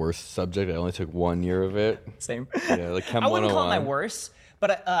was my worst subject. I only took 1 year of it. Same. Yeah, like Chem I wouldn't call it my 101. worst,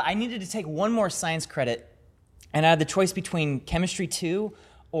 but I needed to take one more science credit, and I had the choice between chemistry 2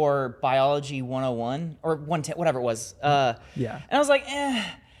 or biology 101 or 110, whatever it was. Yeah. And I was like,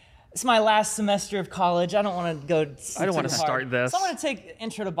 it's my last semester of college. I don't want to go. I don't want too to hard. start this. So I'm going to take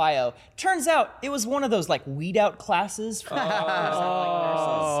intro to bio. Turns out it was one of those like weed out classes for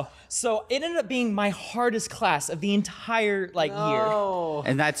nurses. So it ended up being my hardest class of the entire year.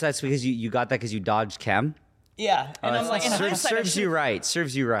 And that's because you got that because you dodged chem? Yeah, and I'm like, in hindsight, I Serves you right.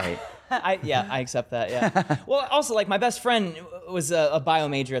 Serves you right. I accept that. Yeah. Well, also like my best friend was a bio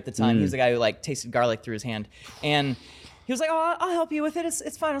major at the time. He was the guy who like tasted garlic through his hand, and he was like, "Oh, I'll help you with it.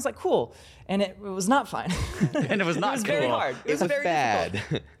 It's fine." I was like, "Cool," and it was not fine. And it was not It was very cool. hard. It was very bad.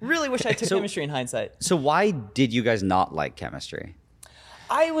 difficult. Really wish I took chemistry in hindsight. So why did you guys not like chemistry?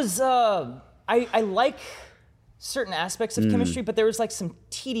 I was I like certain aspects of chemistry, but there was like some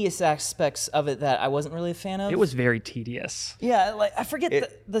tedious aspects of it that I wasn't really a fan of. It was very tedious. Yeah, like I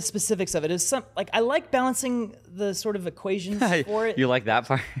forget the specifics of it. It's some like I like balancing the sort of equations for it. You like that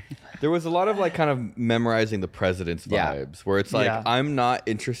part? There was a lot of like kind of memorizing the president's Yeah. vibes where it's like Yeah. I'm not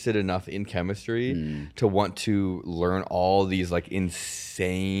interested enough in chemistry to want to learn all these like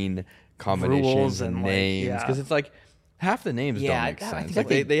insane combinations Rules and and, like, names yeah. because it's like half the names Yeah, don't make I sense. think Like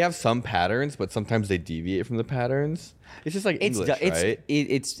that they have some patterns, but sometimes they deviate from the patterns. It's just like English, right?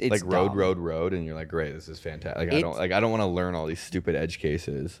 It's like road, dumb. road, and you're like, great, this is fantastic. Like I don't want to learn all these stupid edge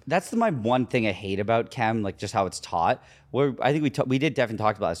cases. That's my one thing I hate about chem, like just how it's taught. Where I think we did definitely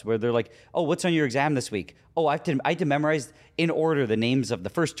talk about this, where they're like, "Oh, what's on your exam this week? Oh, I had to memorize in order the names of the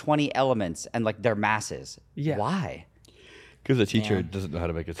first 20 elements and like their masses." Yeah. Why? Because the teacher doesn't know how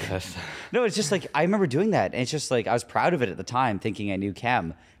to make a test. No, it's just like I remember doing that, and it's just like I was proud of it at the time, thinking I knew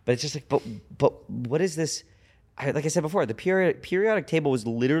chem. But it's just like, but what is this? Like I said before, the periodic table was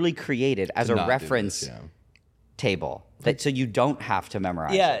literally created as a Not do reference this, yeah. table, so you don't have to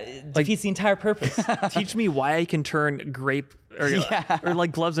memorize. Yeah, it. it defeats the entire purpose. Teach me why I can turn grape or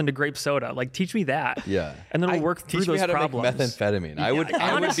like gloves into grape soda. Like teach me that. Yeah. And then we'll work through Teach me those how to problems. make methamphetamine. I would be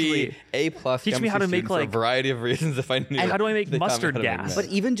honestly, A plus. teach me how to make, for a like- variety of reasons. If I knew. How do I make they taught me mustard how to make gas? But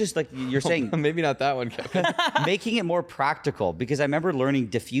even just like you're saying, maybe not that one, Kevin. making it more practical, because I remember learning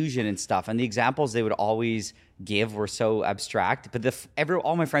diffusion and stuff, and the examples they would always give were so abstract. But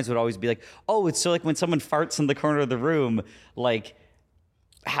all my friends would always be like, "Oh, it's so like when someone farts in the corner of the room, like."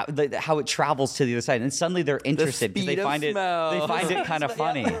 How it travels to the other side, and suddenly they're interested because speed they of find smell. it kind of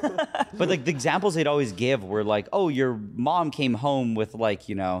funny. But like the examples they'd always give were like, "Oh, your mom came home with like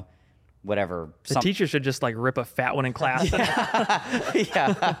whatever." The teacher should just like rip a fat one in class.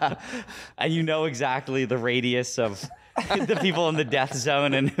 Yeah, and you know exactly the radius of the people in the death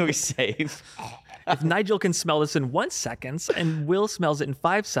zone and who we save. If Nigel can smell this in 1 second and Will smells it in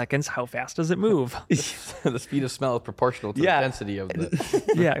 5 seconds, how fast does it move? The speed of smell is proportional to Yeah. the density of the.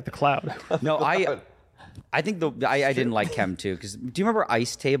 Yeah, the cloud. No, I think I didn't like chem too, because do you remember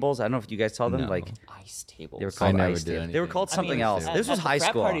ice tables? I don't know if you guys saw them. No. Like Ice tables. they were called never ice did tables. They were anything. called something else. At- This was at the high frat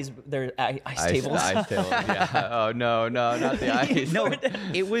school. Parties, they're ice tables. Ice tables. Yeah. Oh no, not the ice. No,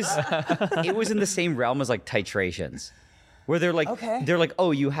 it was in the same realm as like titrations, where they're like Okay. they're like,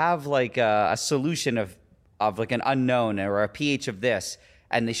 oh, you have like a solution of like an unknown or a pH of this,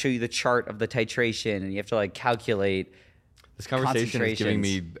 and they show you the chart of the titration, and you have to like calculate. This conversation is giving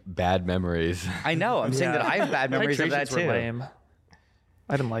me bad memories. I know. I'm saying that I have bad memories of that Titrations were too. lame.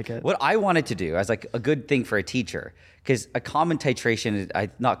 I didn't like it. What I wanted to do as like a good thing for a teacher, because a common titration is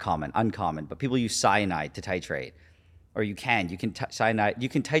not common, uncommon, but people use cyanide to titrate, or you can cyanide. You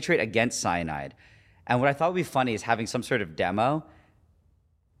can titrate against cyanide, and what I thought would be funny is having some sort of demo,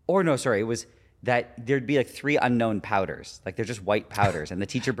 or no, sorry, it was that there'd be like 3 unknown powders, like they're just white powders, and the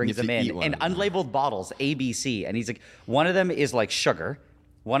teacher brings have them to eat in one of them. unlabeled bottles, A, B, C, and he's like, one of them is like sugar.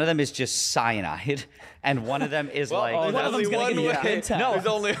 One of them is just cyanide, and one of them is like. one of them's gonna give you a good time. No, There's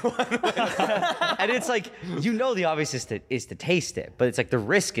only one way. and it's like the obvious is to taste it, but it's like the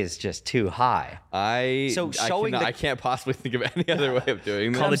risk is just too high. I can't possibly think of any other way of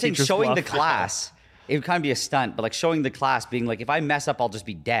doing Call I'm the this. saying teacher's showing bluff. the class, it would kind of be a stunt, but like showing the class being like, if I mess up, I'll just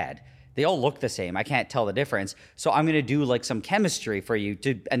be dead. They all look the same. I can't tell the difference. So I'm gonna do like some chemistry for you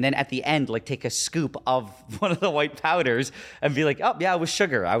and then at the end, like take a scoop of one of the white powders and be like, oh yeah, it was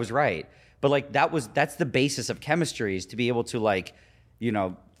sugar. I was right. But like that's the basis of chemistry, is to be able to like,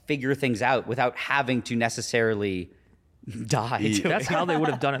 figure things out without having to necessarily die. That's how they would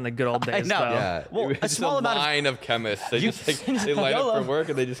have done it in the good old days. know. Though. Yeah, Well, it was a just small amount of- line of chemists. They just like, they line up for work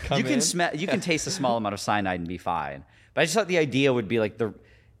and they just come You can in. smell. You can taste a small amount of cyanide and be fine. But I just thought the idea would be like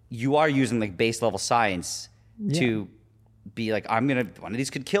you are using like base level science to be like, one of these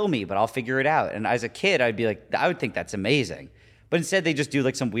could kill me, but I'll figure it out. And as a kid, I'd be like, I would think that's amazing. But instead, they just do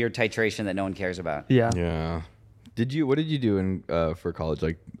like some weird titration that no one cares about. Yeah. Yeah. What did you do in for college?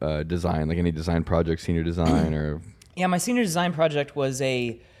 Like design, like any design project, senior design, or? Yeah, my senior design project was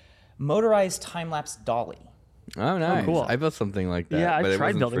a motorized time-lapse dolly. Oh, nice. cool. I built something like that. Yeah, I've but it tried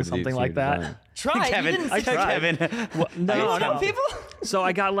wasn't building for the something like senior that. design. Try. Kevin, You didn't I try. Kevin. Well, no, Tell no. people. So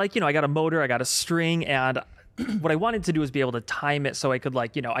I got I got a motor, I got a string, and what I wanted to do was be able to time it so I could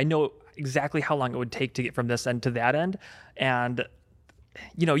I know exactly how long it would take to get from this end to that end. And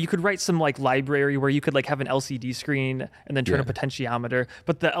you could write some library where you could have an LCD screen and then turn a potentiometer,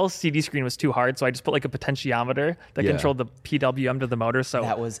 but the LCD screen was too hard, so I just put a potentiometer that controlled the PWM to the motor. So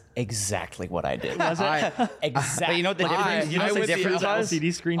That was exactly what I did. I Exactly. But you know what the difference? You know I what the would- difference the was?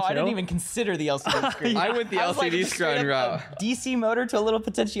 LCD screen Oh, too. I didn't even consider the LCD screen. I went the I was like, LCD just straight screen up route. a DC motor to a little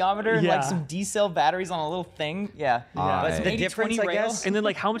potentiometer and Yeah. some D cell batteries on a little thing. Yeah. But it's an The 80/20 difference, I rail. guess- And then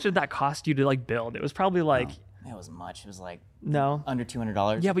how much did that cost you to build? It was probably It was much. It was no. under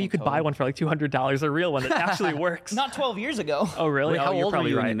 $200. Yeah, but you could buy one for $200, a real one that actually works. Not 12 years ago. Oh, really? Wait, how you're old were probably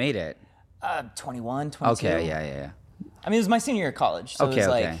you when right. you made it? 21, 22. Okay, yeah. I mean, it was my senior year of college. So Okay, it was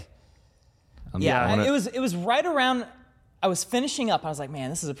okay. yeah, I wanna- it was right around. I was finishing up. I was like, man,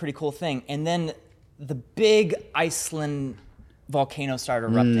 this is a pretty cool thing. And then the big Iceland volcano started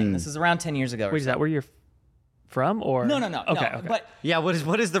erupting. This is around 10 years ago. or Wait, is so. that where you're from, or No. Okay, okay. But Yeah,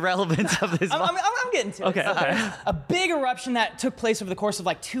 what is the relevance of this? I'm getting to it. Okay, So, okay. a big eruption that took place over the course of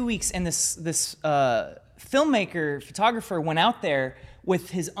 2 weeks, and this filmmaker, photographer went out there with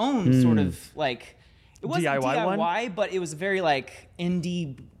his own sort of it wasn't DIY one? DIY, but it was very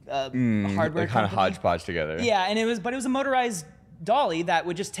indie hardware kind of company. hodgepodge together. Yeah, and it was a motorized dolly that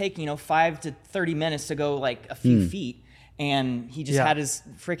would just take 5 to 30 minutes to go a few feet. And he just Yeah. had his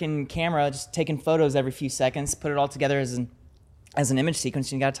freaking camera just taking photos every few seconds, put it all together as an image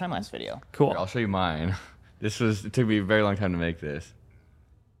sequence, and you got a time lapse video. Cool. Here, I'll show you mine. It took me a very long time to make this.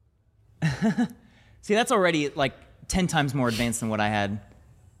 See, that's already 10 times more advanced than what I had.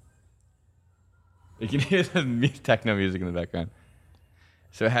 You can hear the techno music in the background.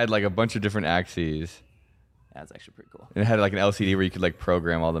 So it had a bunch of different axes. That's actually pretty cool. And it had an LCD where you could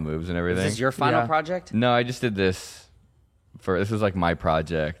program all the moves and everything. Is this your final Yeah. project? No, I just did this this was my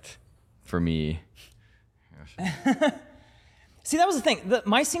project for me. See, that was the thing.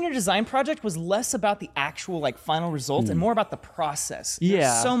 My senior design project was less about the actual final result and more about the process. There's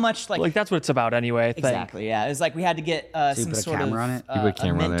Yeah. so much that's what it's about anyway. I think. Exactly. Yeah, it was we had to get you some put a sort of camera on it? You put a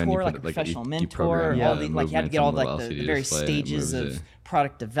camera a on there and you mentor, put a it, professional you mentor. program All the the, you had to get all movements on the the various display and it stages moves of it.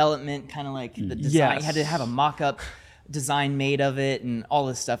 product development, kind of the design. You had to have a mock-up design made of it and all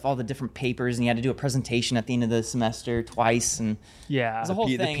this stuff, all the different papers, and you had to do a presentation at the end of the semester twice, and Yeah. it was a whole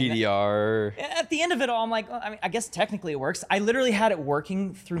The thing. And PDR. at the end of it all, I'm like, well, I mean, I guess technically it works. I literally had it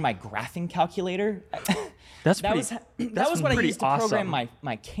working through my graphing calculator. That's That pretty. was that that's was what I pretty used to program awesome.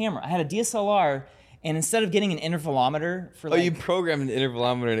 my camera. I had a DSLR, and instead of getting an intervalometer for Oh, you programmed an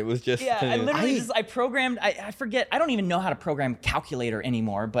intervalometer and it was just. yeah, I literally I programmed. I forget. I don't even know how to program calculator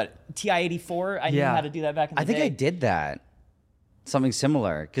anymore. But TI-84, I knew Yeah. how to do that back in the I think day. I did that. Something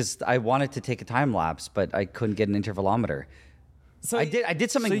similar because I wanted to take a time lapse, but I couldn't get an intervalometer. So I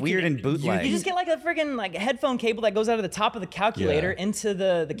did something you weird can- in bootleg. You just get a freaking headphone cable that goes out of the top of the calculator Yeah. into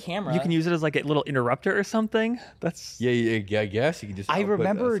the camera. You can use it as a little interrupter or something. That's Yeah, I guess you could just. I output,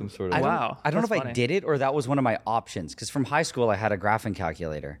 remember. some sort I of. don't, Wow, I don't know that's if I funny. did it or that was one of my options. Because from high school, I had a graphing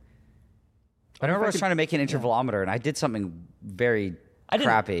calculator. But I remember I was trying to make an intervalometer, and I did something very I didn't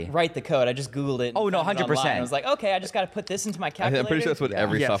crappy. write the code. I just Googled it. and Oh, no, found it 100%. online. I was like, okay, I just got to put this into my calculator. I'm pretty sure that's what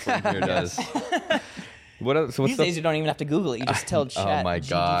every Yeah. software engineer does. What else? So what's These days, you don't even have to Google it. You just tell Chat. Oh my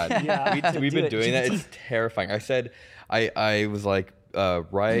god. Yeah. We've Do been it. doing that. GPT. It's terrifying. I said I was like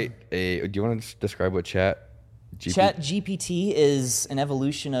write a. Do you want to describe what Chat GPT is an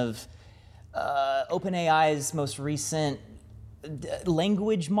evolution of OpenAI's most recent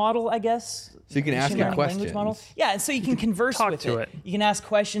language model, I guess. So you can ask Machine it learning language model. questions. Yeah, and so you can converse talk with to it. You can ask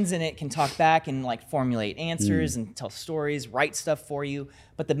questions and it can talk back and formulate answers Hmm. and tell stories, write stuff for you.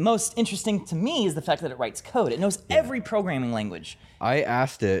 But the most interesting to me is the fact that it writes code. It knows every programming language. I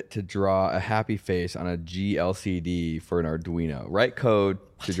asked it to draw a happy face on a GLCD for an Arduino. Write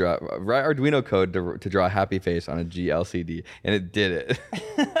Arduino code to draw a happy face on a GLCD, and it did it.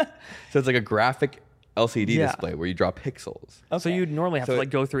 So it's like a graphic LCD Yeah. display where you draw pixels. So you'd normally have So to it-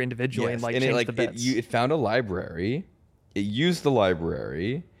 go through individually and Yes, change it, the bits. it found a library it used the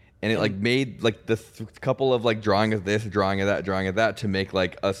library. And it like made like the couple of like drawing of this, drawing of that to make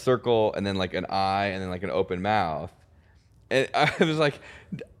like a circle and then like an eye and then like an open mouth. And I was like,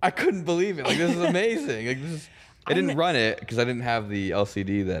 I couldn't believe it. Like, this is amazing. Like, this is. I didn't run it because I didn't have the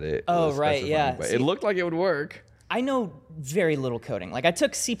LCD that it. was specifying, but See, it looked like it would work. I know very little coding. Like I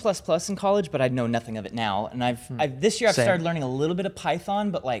took C++ in college, but I know nothing of it now. And this year I've Same. started learning a little bit of Python,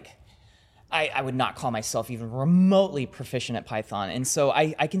 but like I would not call myself even remotely proficient at Python. And so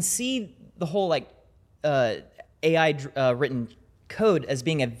I can see the whole like AI written code as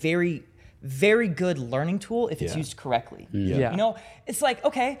being a very, very good learning tool if it's used correctly. Yeah. You know, it's like,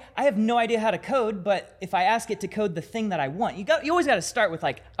 okay, I have no idea how to code, but if I ask it to code the thing that I want, you always got to start with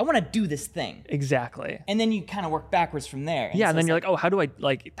like, I want to do this thing. Exactly. And then you kind of work backwards from there. Yeah, so and then it's you're like, oh,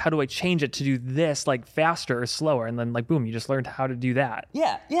 how do I change it to do this like faster or slower? And then like, boom, you just learned how to do that.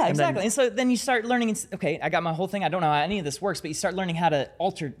 Yeah, exactly. And so then you start learning, okay, I got my whole thing. I don't know how any of this works, but you start learning how to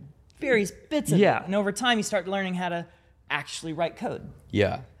alter various bits of it. And over time, you start learning how to actually write code.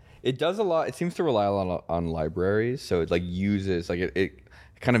 Yeah. It does a lot. It seems to rely a lot on libraries. So it like uses, like it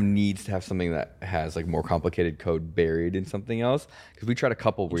kind of needs to have something that has like more complicated code buried in something else. Because we tried a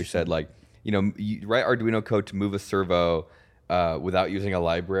couple where you said like, you know, you write Arduino code to move a servo without using a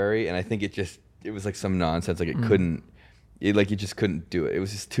library. And I think it was like some nonsense. Like it just couldn't do it. It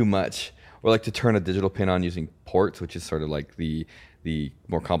was just too much. Or like to turn a digital pin on using ports, which is sort of like the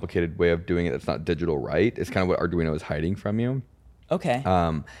more complicated way of doing it. That's not digital right. It's kind of what Arduino is hiding from you. Okay.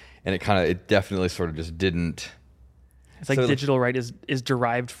 And it definitely sort of just didn't. It's like digital right is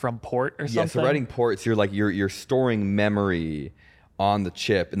derived from port or something. Yeah, so writing ports, you're storing memory on the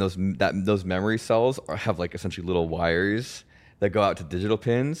chip, and those memory cells have like essentially little wires that go out to digital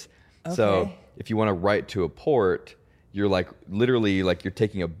pins. Okay. So if you want to write to a port, you're like literally like you're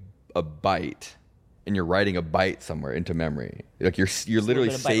taking a byte and you're writing a byte somewhere into memory. Like you're literally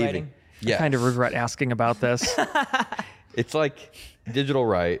bit of byte saving. writing? Yeah. I kind of regret asking about this. It's like digital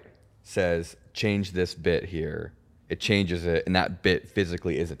write says change this bit here. It changes it, and that bit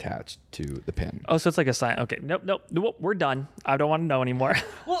physically is attached to the pin. Oh, so it's like a sign. Okay, nope, we're done. I don't want to know anymore.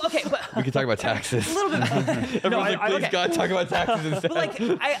 Well, okay, but We can talk about taxes. a little bit. Everyone's like, please, okay. God, talk about taxes instead. But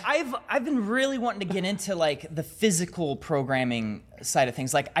like I've been really wanting to get into like the physical programming side of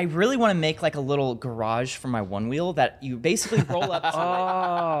things. Like I really want to make like a little garage for my one wheel that you basically roll up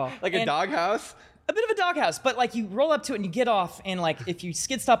to. Like a And- doghouse? A bit of a doghouse, but like you roll up to it and you get off, and like if you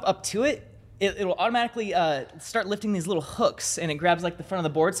skid stop up to it, it'll automatically start lifting these little hooks, and it grabs like the front of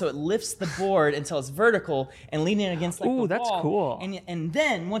the board, so it lifts the board until it's vertical and leaning against like Ooh, the that's wall. cool. And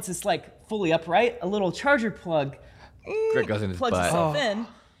then once it's like fully upright, a little charger plug Greg goes in his plugs butt. itself in,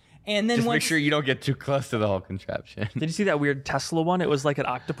 and then Just once make sure you don't get too close to the whole contraption. Did you see that weird Tesla one? It was like an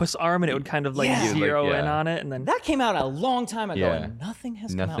octopus arm, and it would kind of like Yeah. zero Like, in yeah. on it, and then that came out a long time ago, Yeah. and nothing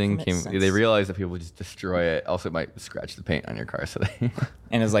has Nothing come out from it since. They realized that people just destroy it. Also, it might scratch the paint on your car. So they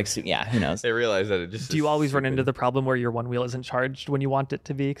And it's like, yeah, who knows? they realize that it just. do you always run into the problem where your one wheel isn't charged when you want it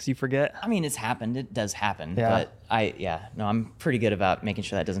to be because you forget? I mean, it's happened. It does happen. Yeah. But I'm pretty good about making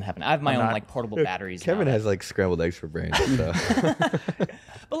sure that doesn't happen. I have my I'm own not. like portable batteries. Kevin now. has like scrambled eggs for brains. So.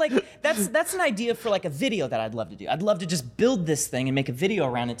 But like that's an idea for like a video that I'd love to do. I'd love to just build this thing and make a video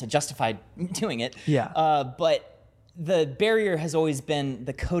around it to justify doing it. Yeah. But the barrier has always been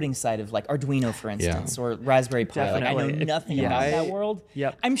the coding side of like Arduino, for instance, or Raspberry Pi. Like I know Definitely. nothing Yeah. about that world.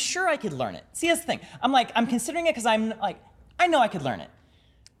 Yep. I'm sure I could learn it. See, that's the thing. I'm considering it because I'm like, I know I could learn it,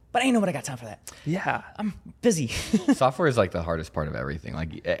 but I ain't know what I got time for that. Yeah. I'm busy. Software is like the hardest part of everything.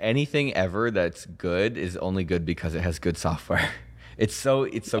 Like anything ever that's good is only good because it has good software. It's so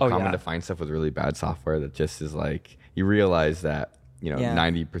common yeah. to find stuff with really bad software that just is like you realize that Yeah.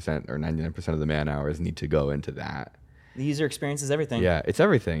 90% or 99% of the man hours need to go into that. The user experience is everything. Yeah, it's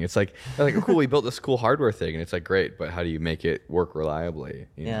everything. It's like they're like, oh, cool, we built this cool hardware thing, and it's like great, but how do you make it work reliably?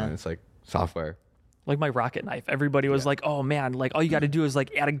 You know, Yeah. and it's like software. Like my rocket knife. Everybody was like, oh man, like all you got to do is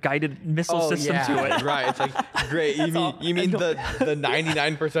like add a guided missile system to it. Right. It's like great. You mean the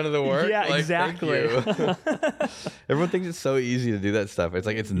 99% of the work? Yeah, Like, thank exactly. you. Everyone thinks it's so easy to do that stuff. It's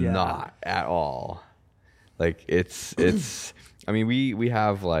like it's not at all. Like it's I mean we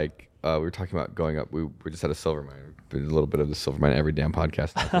have like we were talking about going up. We just had a silver mine. A little bit of the silver mine every damn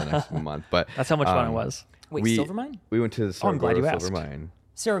podcast now for the next month. But That's how much fun it was. Wait, we, Silvermine? We went to the I'm glad you silver asked. mine.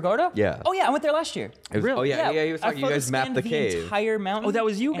 Cerro Gordo? Yeah. Oh yeah, I went there last year. It was- Really? Oh yeah, he was talking. You guys mapped the cave. Entire mountain. Oh, that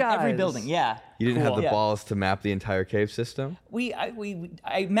was you and every guys. building. Yeah. You didn't have Cool. the Yeah. balls to map the entire cave system.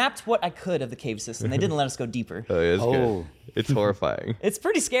 I mapped what I could of the cave system. They didn't let us go deeper. Oh, it's Oh. good. It's horrifying. It's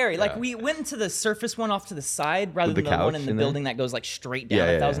pretty scary. Like Yeah. we went into the surface one off to the side rather With the than the one couch in the in there? building that goes like straight down Yeah,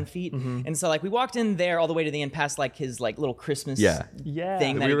 yeah, 1,000 yeah. feet. Mm-hmm. And so like we walked in there all the way to the end past like his like little Christmas Yeah. Yeah.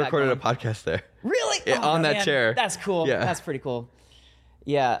 thing that We he got recorded a going. podcast there. Really? Yeah, on that chair. That's cool. Yeah. That's pretty cool.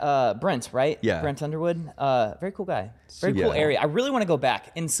 Yeah, Brent, right? Yeah. Brent Underwood. Very cool guy. Very cool Yeah. area. I really want to go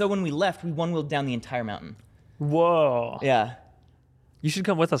back. And so when we left, we one-wheeled down the entire mountain. Whoa. Yeah. You should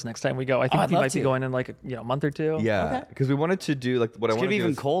come with us next time we go. I think I'd he love might be to. going in like a month or two. Yeah, Okay. because we wanted to do like what I It's want gonna to be do.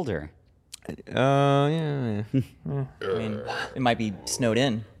 even is- colder. Yeah. I mean, it might be snowed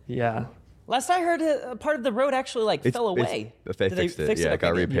in. Yeah. Last I heard, a part of the road actually like fell away. They Did fixed it. fix Yeah, it Okay,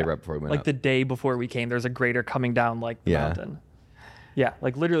 got good. repaved right before we went Like up. the day before we came, there's a grader coming down like the Yeah. mountain. Yeah,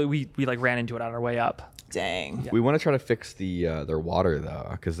 like literally we like ran into it on our way up. Dang. We want to try to fix their water though,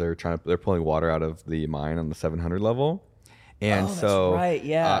 because they're pulling water out of the mine on the 700 level, and Oh, that's so right,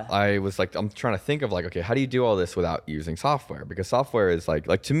 yeah. I was like, I'm trying to think of like, okay, how do you do all this without using software? Because software is like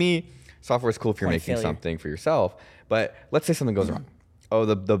to me, software is cool if you're Point of making failure. something for yourself, but let's say something goes wrong. Oh,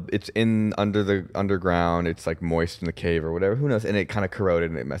 the it's in under the underground, it's like moist in the cave or whatever, who knows, and it kind of corroded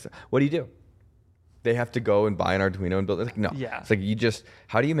and it messed up. What do you do? They have to go and buy an Arduino and build it. Like, no. Yeah. It's like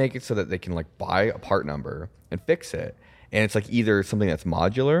how do you make it so that they can like buy a part number and fix it? And it's like either something that's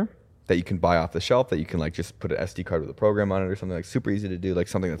modular that you can buy off the shelf that you can like just put an SD card with a program on it or something like super easy to do, like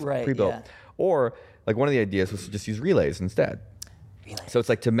something that's Right, pre-built. yeah. Or like one of the ideas was to just use relays instead. So it's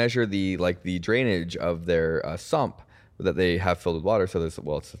like to measure the drainage of their sump that they have filled with water. So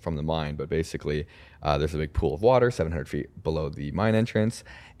it's from the mine, but basically there's a big pool of water 700 feet below the mine entrance,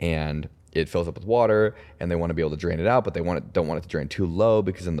 and it fills up with water, and they want to be able to drain it out, but they don't want it to drain too low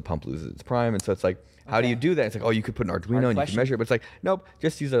because then the pump loses its prime. And so it's like, how do you do that? It's like, oh, you could put an Arduino and you question. can measure it, but it's like, nope,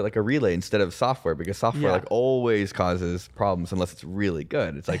 just use a relay instead of software, because software Yeah. like always causes problems unless it's really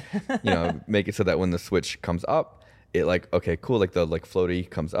good. It's like, make it so that when the switch comes up, it like, okay, cool, like the floaty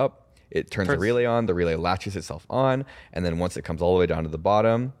comes up, it turns the First- relay on, the relay latches itself on, and then once it comes all the way down to the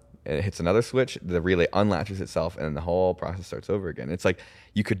bottom and it hits another switch, the relay unlatches itself, and then the whole process starts over again. It's like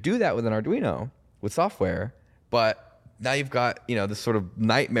you could do that with an Arduino with software, but now you've got this sort of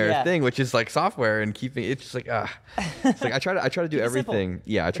nightmare Yeah. thing, which is like software and keeping it's just like It's like I try to do Keep it simple. everything.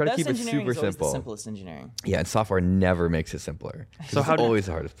 Yeah, I try to The keep best it engineering super is always simple. The simplest engineering. Yeah, and software never makes it simpler. So So how it's did- always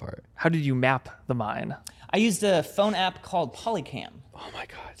the hardest part. How did you map the mine? I used a phone app called Polycam. Oh my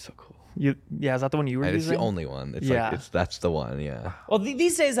god, it's so cool. Yeah, is that the one you were And it's using? the only one. It's Yeah. like that's the one. Yeah. Well,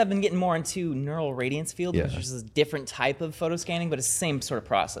 these days I've been getting more into neural radiance field, Yeah. which is a different type of photo scanning, but it's the same sort of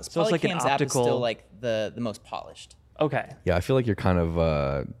process. So it's like an Polycam's app is optical- still like the most polished. Okay. Yeah, I feel like you're kind of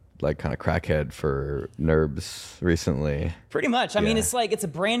crackhead for NURBS recently. Pretty much. I mean, Yeah. it's like it's a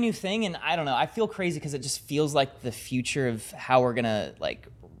brand new thing, and I don't know. I feel crazy because it just feels like the future of how we're gonna like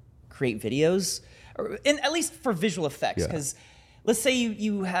create videos, and at least for visual effects. Yeah. Because let's say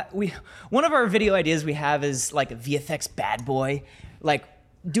you have one of our video ideas we have is like a VFX bad boy, like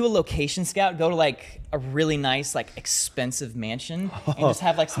do a location scout, go to like a really nice like expensive mansion, and just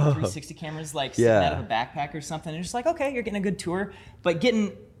have like some 360 cameras like sitting Yeah. out of a backpack or something, and just like okay, you're getting a good tour, but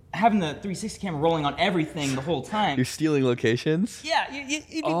having the 360 camera rolling on everything the whole time. You're stealing locations? Yeah, you'd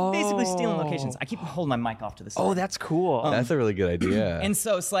be basically stealing locations. I keep holding my mic off to the side. Oh, that's cool. That's a really good idea. And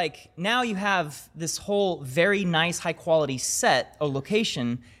so it's like now you have this whole very nice, high quality set or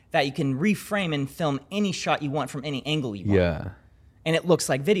location that you can reframe and film any shot you want from any angle you want. yeah. And it looks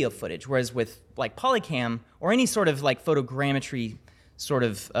like video footage. Whereas with like Polycam or any sort of like photogrammetry sort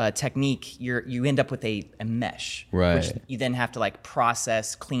of technique, you end up with a mesh. Which Right. you then have to like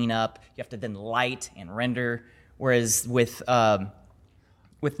process, clean up. You have to then light and render. Whereas with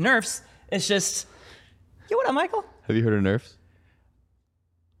Nerfs, it's just, yo, what up, Michael? Have you heard of NURBS?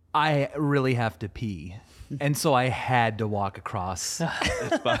 I really have to pee. And so I had to walk across.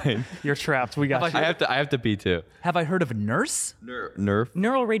 It's fine. You're trapped. We got you. I have to pee too. Have I heard of a nurse? Nerf.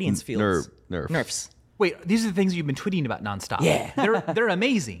 Neural radiance fields. Nerf. Nerfs. Wait, these are the things you've been tweeting about nonstop. Yeah. They're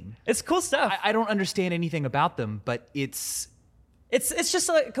amazing. It's cool stuff. I don't understand anything about them, but it's It's just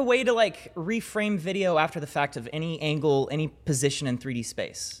like a way to like reframe video after the fact of any angle, any position in 3D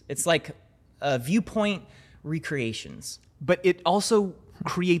space. It's like viewpoint recreations. but it also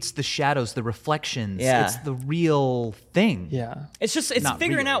creates the shadows, the reflections. Yeah. It's the real thing. Yeah. It's Not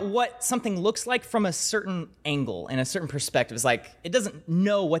figuring real. out what something looks like from a certain angle and a certain perspective. It's like it doesn't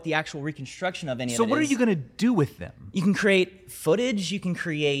know what the actual reconstruction of any So of it what are is. you going to do with them? You can create footage. You can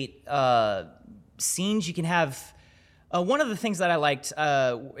create scenes. You can have One of the things that I liked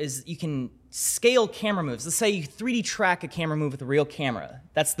is you can scale camera moves. Let's say you 3D track a camera move with a real camera.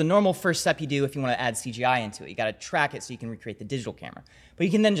 That's the normal first step you do if you want to add CGI into it. You got to track it so you can recreate the digital camera. But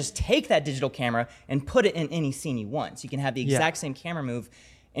you can then just take that digital camera and put it in any scene you want. So you can have the exact same camera move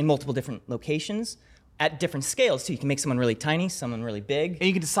in multiple different locations at different scales too. You can make someone really tiny, someone really big. And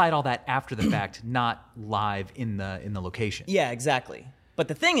you can decide all that after the fact, not live in the location. Yeah, exactly. But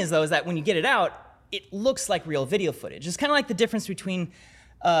the thing is, though, is that when you get it out, it looks like real video footage. It's kind of like the difference between,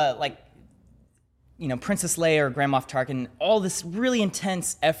 Princess Leia or Grand Moff Tarkin, all this really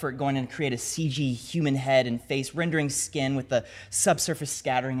intense effort going in to create a CG human head and face, rendering skin with the subsurface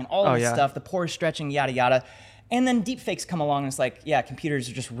scattering and all of this stuff, the pore stretching, yada, yada. And then deepfakes come along and it's like, yeah, computers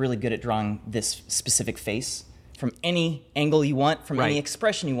are just really good at drawing this specific face from any angle you want, from any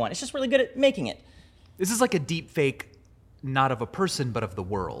expression you want. It's just really good at making it. This is like a deep fake, not of a person, but of the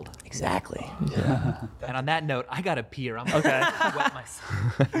world. Exactly. Yeah. And on that note, I got to pee or I'm going to wet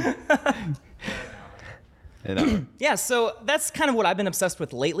myself. Yeah, so that's kind of what I've been obsessed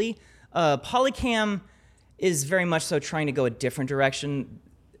with lately. Polycam is very much so trying to go a different direction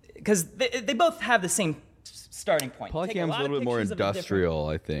because they both have the same starting point. Polycam's a little bit more industrial,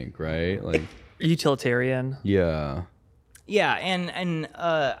 I think, right? Like Utilitarian. yeah. Yeah, and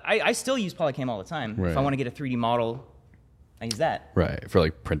I still use Polycam all the time. Right. If I want to get a 3D model, I use that. Right, for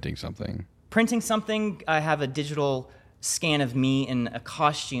like printing something. Printing something, I have a digital scan of me in a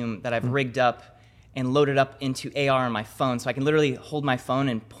costume that I've rigged up and loaded up into AR on my phone. So I can literally hold my phone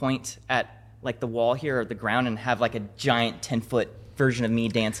and point at like the wall here or the ground and have like a giant 10-foot version of me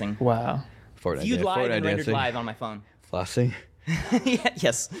dancing. Wow. Viewed live and rendered dancing. live on my phone. Flossing. Yeah,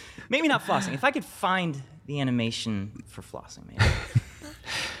 yes. Maybe not flossing. If I could find the animation for flossing, maybe.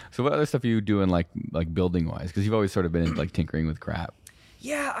 So what other stuff are you doing like building wise? Because you've always sort of been like tinkering with crap.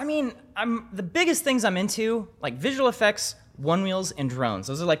 Yeah, I mean, the biggest things I'm into, like visual effects, one wheels, and drones.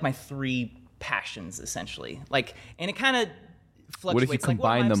 Those are like my three passions, essentially. Like, and it kind of fluctuates. What if you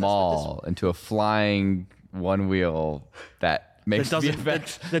combine them all into a flying one wheel that makes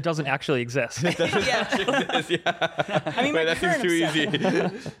That doesn't actually exist. Yeah. I mean, Wait, that seems too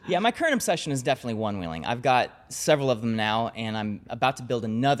easy. Yeah, my current obsession is definitely one-wheeling. I've got several of them now, and I'm about to build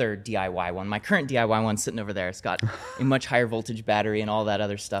another DIY one. My current DIY one's sitting over there. It's got a much higher voltage battery and all that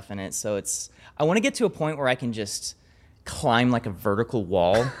other stuff in it. So I want to get to a point where I can just climb like a vertical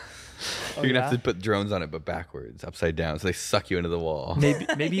wall. You're gonna have to put drones on it, but backwards, upside down, so they suck you into the wall.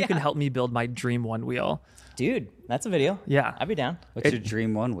 Maybe you can help me build my dream one wheel. Dude, that's a video. Yeah. I'd be down. What's your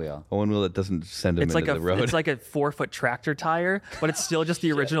dream one wheel? A one wheel that doesn't send them It's into like the road. it's like a 4-foot tractor tire, but it's still just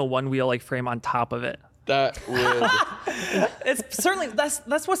the original one wheel like frame on top of it. that would. It's certainly that's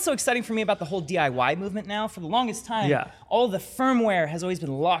what's so exciting for me about the whole DIY movement now. For the longest time, all the firmware has always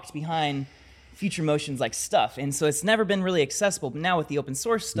been locked behind Future Motion's like stuff, and so it's never been really accessible. But now with the open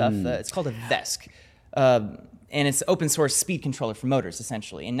source stuff, it's called a VESC. And it's open source speed controller for motors,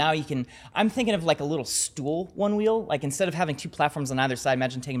 essentially. And now I'm thinking of like a little stool one wheel. Like instead of having two platforms on either side,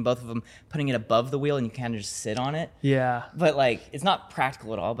 imagine taking both of them, putting it above the wheel, and you kind of just sit on it. Yeah. But like, it's not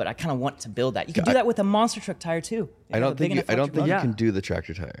practical at all, but I kind of want to build that. You can do that with a monster truck tire too. I don't think you motor. can do the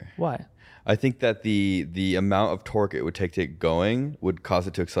tractor tire. Why? I think that the amount of torque it would take to get going would cause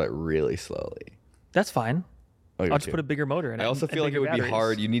it to accelerate really slowly. That's fine. Oh, I'll just put a bigger motor in it. I also and feel like it bigger would be batteries.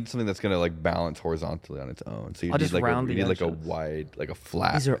 hard. You need something that's gonna like balance horizontally on its own. So you I'll need just like round you the need like a edges. wide, like a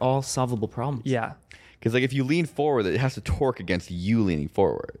flat. These are all solvable problems. Yeah. Because like if you lean forward, it has to torque against you leaning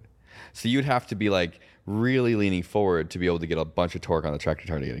forward. So you'd have to be like really leaning forward to be able to get a bunch of torque on the tractor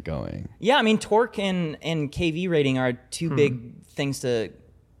tire to get it going. Yeah, I mean, torque and KV rating are two big things to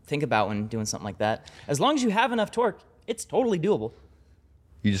think about when doing something like that. As long as you have enough torque, it's totally doable.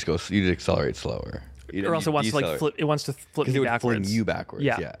 You just accelerate slower. Or else it wants to like flip. It wants to flip because me it would backwards. fling you backwards.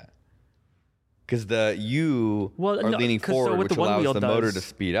 Yeah. Yeah. Because you Well, are no, leaning 'cause so forward, what which the one allows wheel the motor does- to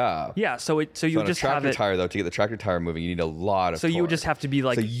speed up. Yeah. So you So on just a have tractor it. tire though, to get the tractor tire moving, you need a lot of So torque. you would just have to be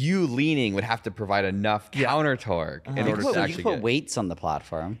like. So you leaning would have to provide enough counter torque in order to You actually can put get. weights on the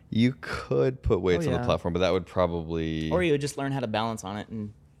platform. You could put weights on the yeah. platform, but that would probably. Or you would just learn how to balance on it.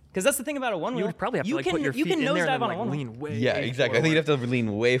 And because that's the thing about a one wheel. You would probably have to like put your feet you can in there nosedive and then, on like a one wheel. lean way. Yeah, exactly. I think you'd have to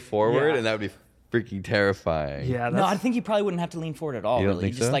lean way forward, Yeah. and that would be freaking terrifying. Yeah. No, I That's, think you probably wouldn't have to lean forward at all. You don't Really,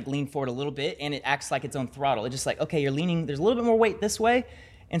 think you just so? like lean forward a little bit, and it acts like its own throttle. It's just like, okay, you're leaning. There's a little bit more weight this way,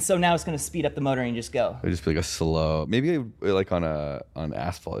 and so now it's going to speed up the motor, and you just go. It would just be like a slow. Maybe like on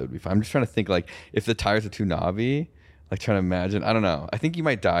asphalt, it would be fine. I'm just trying to think like if the tires are too knobby. Like trying to imagine. I don't know. I think you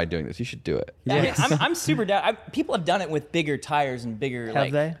might die doing this. You should do it. I mean, I'm super down. People have done it with bigger tires and bigger Have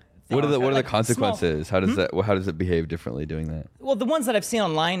like they? What are the Like, consequences? How does it behave differently doing that? Well, the ones that I've seen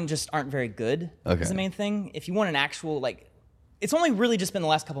online just aren't very good. Okay. Is the main thing. If you want an actual it's only really just been the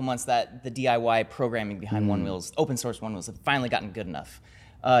last couple months that the DIY programming behind One Wheels, open source One Wheels, have finally gotten good enough.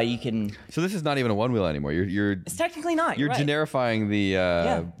 You can. So this is not even a one wheel anymore. It's technically not. You're right. generifying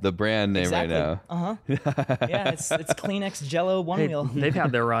the brand name Exactly. right now. Yeah, it's Kleenex Jello One Hey, Wheel. they've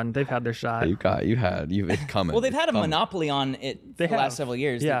had their run. They've had their shot. It's coming. Well, they've had a It's coming. monopoly on it for the last have. several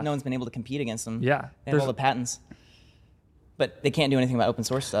years. Yeah. No one's been able to compete against them. Yeah. They have all the patents. But they can't do anything about open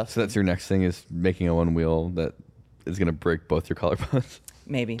source stuff. So that's your next thing is making a one wheel that is going to break both your collarbones.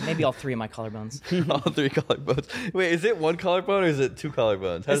 Maybe all three of my collarbones. All three collarbones. Wait, is it one collarbone or is it two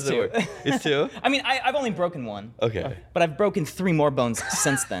collarbones? How It's does it two. work? It's two? I mean, I've only broken one. Okay. But I've broken 3 more bones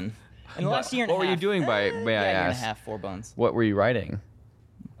since then. In the last year and a What half. were you doing may I year and a ask? half, 4 bones. What were you riding?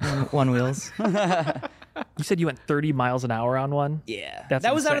 One Wheels. You said you went 30 miles an hour on one? Yeah. That's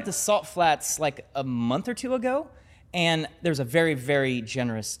that was out insane. at the Salt Flats like a month or 2 ago. And there was a very, very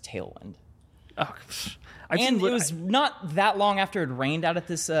generous tailwind. Oh, I've And seen it was not that long after it rained out at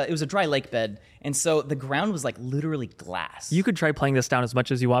this. It was a dry lake bed, and so the ground was like literally glass. You could try playing this down as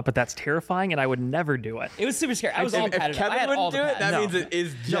much as you want, but that's terrifying, and I would never do it. It was super scary. I was all padded up. I had all the pads. means it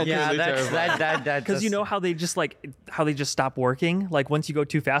is Yeah, that Because you know how they just stop working. Like once you go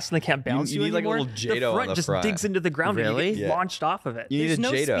too fast and they can't bounce you you, need, like, a anymore. little Jado on front the just front. digs into the ground and Really? you get Yeah. launched off of it. You need There's a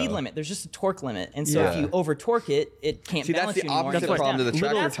no Jado. speed limit. There's just a torque limit, and so Yeah. if you over torque it, it can't See, that's balance the you anymore. opposite It goes problem to down. the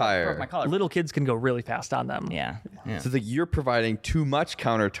tractor That's what tire. broke my collarbone. Little kids can go really fast on them. Yeah. So it's like you're providing too much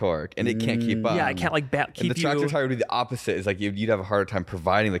counter torque and it can't keep up. Yeah, it can't like And keep the tractor you. tire would be the opposite. It's like you'd have a harder time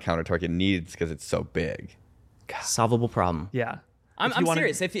providing the counter torque it needs because it's so big. Solvable problem. Yeah. I'm If you wanna-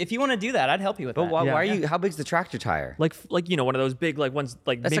 serious. If you want to do that, I'd help you with But that. why Yeah. are you? How big's the tractor tire? Like one of those big ones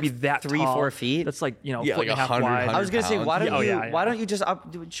like That's maybe like that 3-4 tall. feet? That's like Yeah, foot like and a half 100, wide. I was gonna say, why don't pounds. you? Yeah, yeah. Why don't you just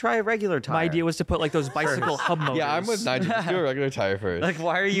try a regular tire? My idea was to put like those bicycle hub motors. Yeah, I'm with Nigel. Just do a regular tire first. Like,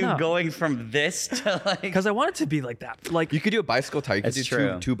 why are you No. going from this to like? because I want it to be like that. Like you could do a bicycle tire. You could That's do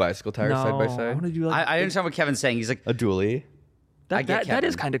true. two bicycle tires no, side by I side. want to do like I understand what Kevin's saying. He's like, A dually. I get that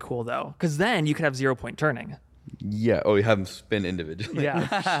is Kevin. kind of cool though, because then you could have 0-point turning. Yeah. Oh, you have them spin individually. Yeah,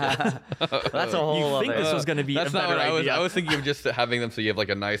 that's a whole you think other. this was going to be That's a not better what I was. idea. I was thinking of just having them so you have like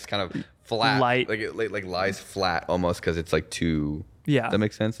a nice kind of flat, Light. like it lies flat almost because it's like two. Yeah. That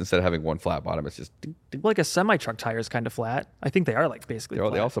makes sense. Instead of having one flat bottom, it's just. Like a semi truck tire is kind of flat. I think they are like basically. They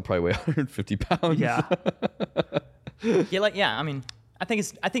flat. also probably weigh 150 pounds. Yeah, I mean, I think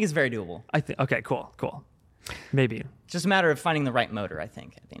it's very doable. I think. Okay, cool. Maybe. It's just a matter of finding the right motor, I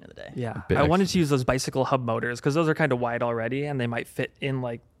think, at the end of the day. Yeah, Bit I wanted extra. to use those bicycle hub motors because those are kind of wide already, and they might fit in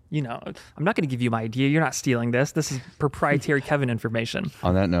like. I'm not going to give you my idea. You're not stealing this. This is proprietary Kevin information.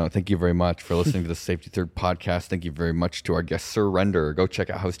 On that note, thank you very much for listening to the Safety Third podcast. Thank you very much to our guest, Sir Render. Go check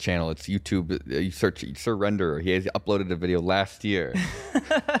out his channel. It's YouTube. You search Sir Render. He has uploaded a video last year.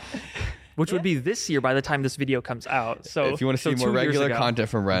 Which would be this year by the time this video comes out. So If you want to see so more 2 years regular ago. content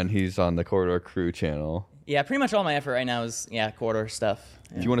from Ren, he's on the Corridor Crew channel. Yeah, pretty much all my effort right now is corridor stuff.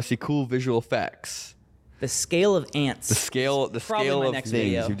 If you want to see cool visual effects, The scale of ants. the scale Probably of my things, next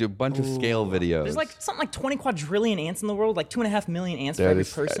video. you do a bunch of scale videos. There's like something like 20 quadrillion ants in the world, like 2.5 million ants for that every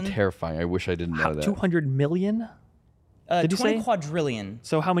is person. terrifying. I wish I didn't know that. 200 million. Did you 20 say? quadrillion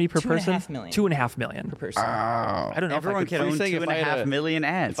So how many per 2.5 person? million. 2.5 million. per person. I don't know. Everyone if I can could, own saying if I had 2.5 a- million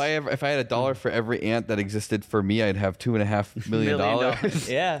ants. If I had $1 for every ant that existed for me, I'd have $2.5 million. $1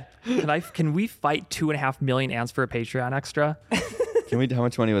 Yeah. Can we fight 2.5 million ants for a Patreon extra? How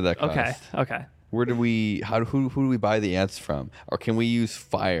much money would that cost? Okay. Who do we buy the ants from? Or can we use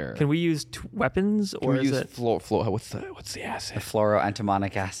fire? Can we use weapons Can or we is use it? what's the acid?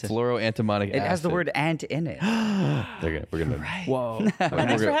 Fluoroantimonic acid. Fluoroantimonic acid. It has the word ant in it. We're gonna. Whoa.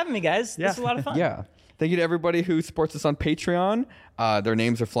 Thanks for having me, guys. This was a lot of fun. Yeah. Thank you to everybody who supports us on Patreon. Their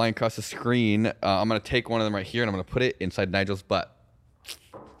names are flying across the screen. I'm gonna take one of them right here and I'm gonna put it inside Nigel's butt.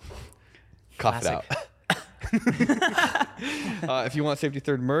 Cough it out. If you want Safety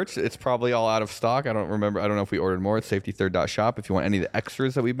Third merch, it's probably all out of stock. I don't know if we ordered more. It's safetythird.shop. If you want any of the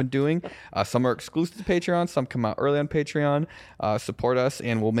extras that we've been doing, some are exclusive to Patreon. Some come out early on Patreon. Support us,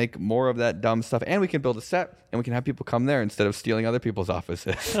 and we'll make more of that dumb stuff. And we can build a set, and we can have people come there instead of stealing other people's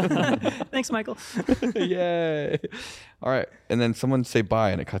offices. Thanks, Michael. Yay! All right, and then someone say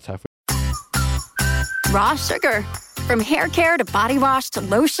bye, and it cuts halfway. Raw Sugar, from hair care to body wash to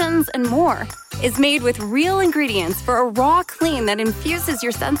lotions and more, is made with real ingredients for a raw clean that infuses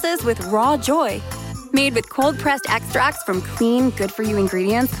your senses with raw joy. Made with cold-pressed extracts from clean, good-for-you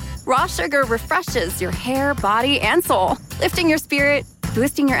ingredients, Raw Sugar refreshes your hair, body, and soul, lifting your spirit,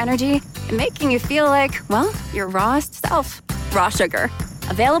 boosting your energy, and making you feel like, well, your rawest self. Raw Sugar,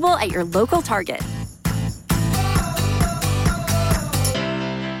 Available at your local Target.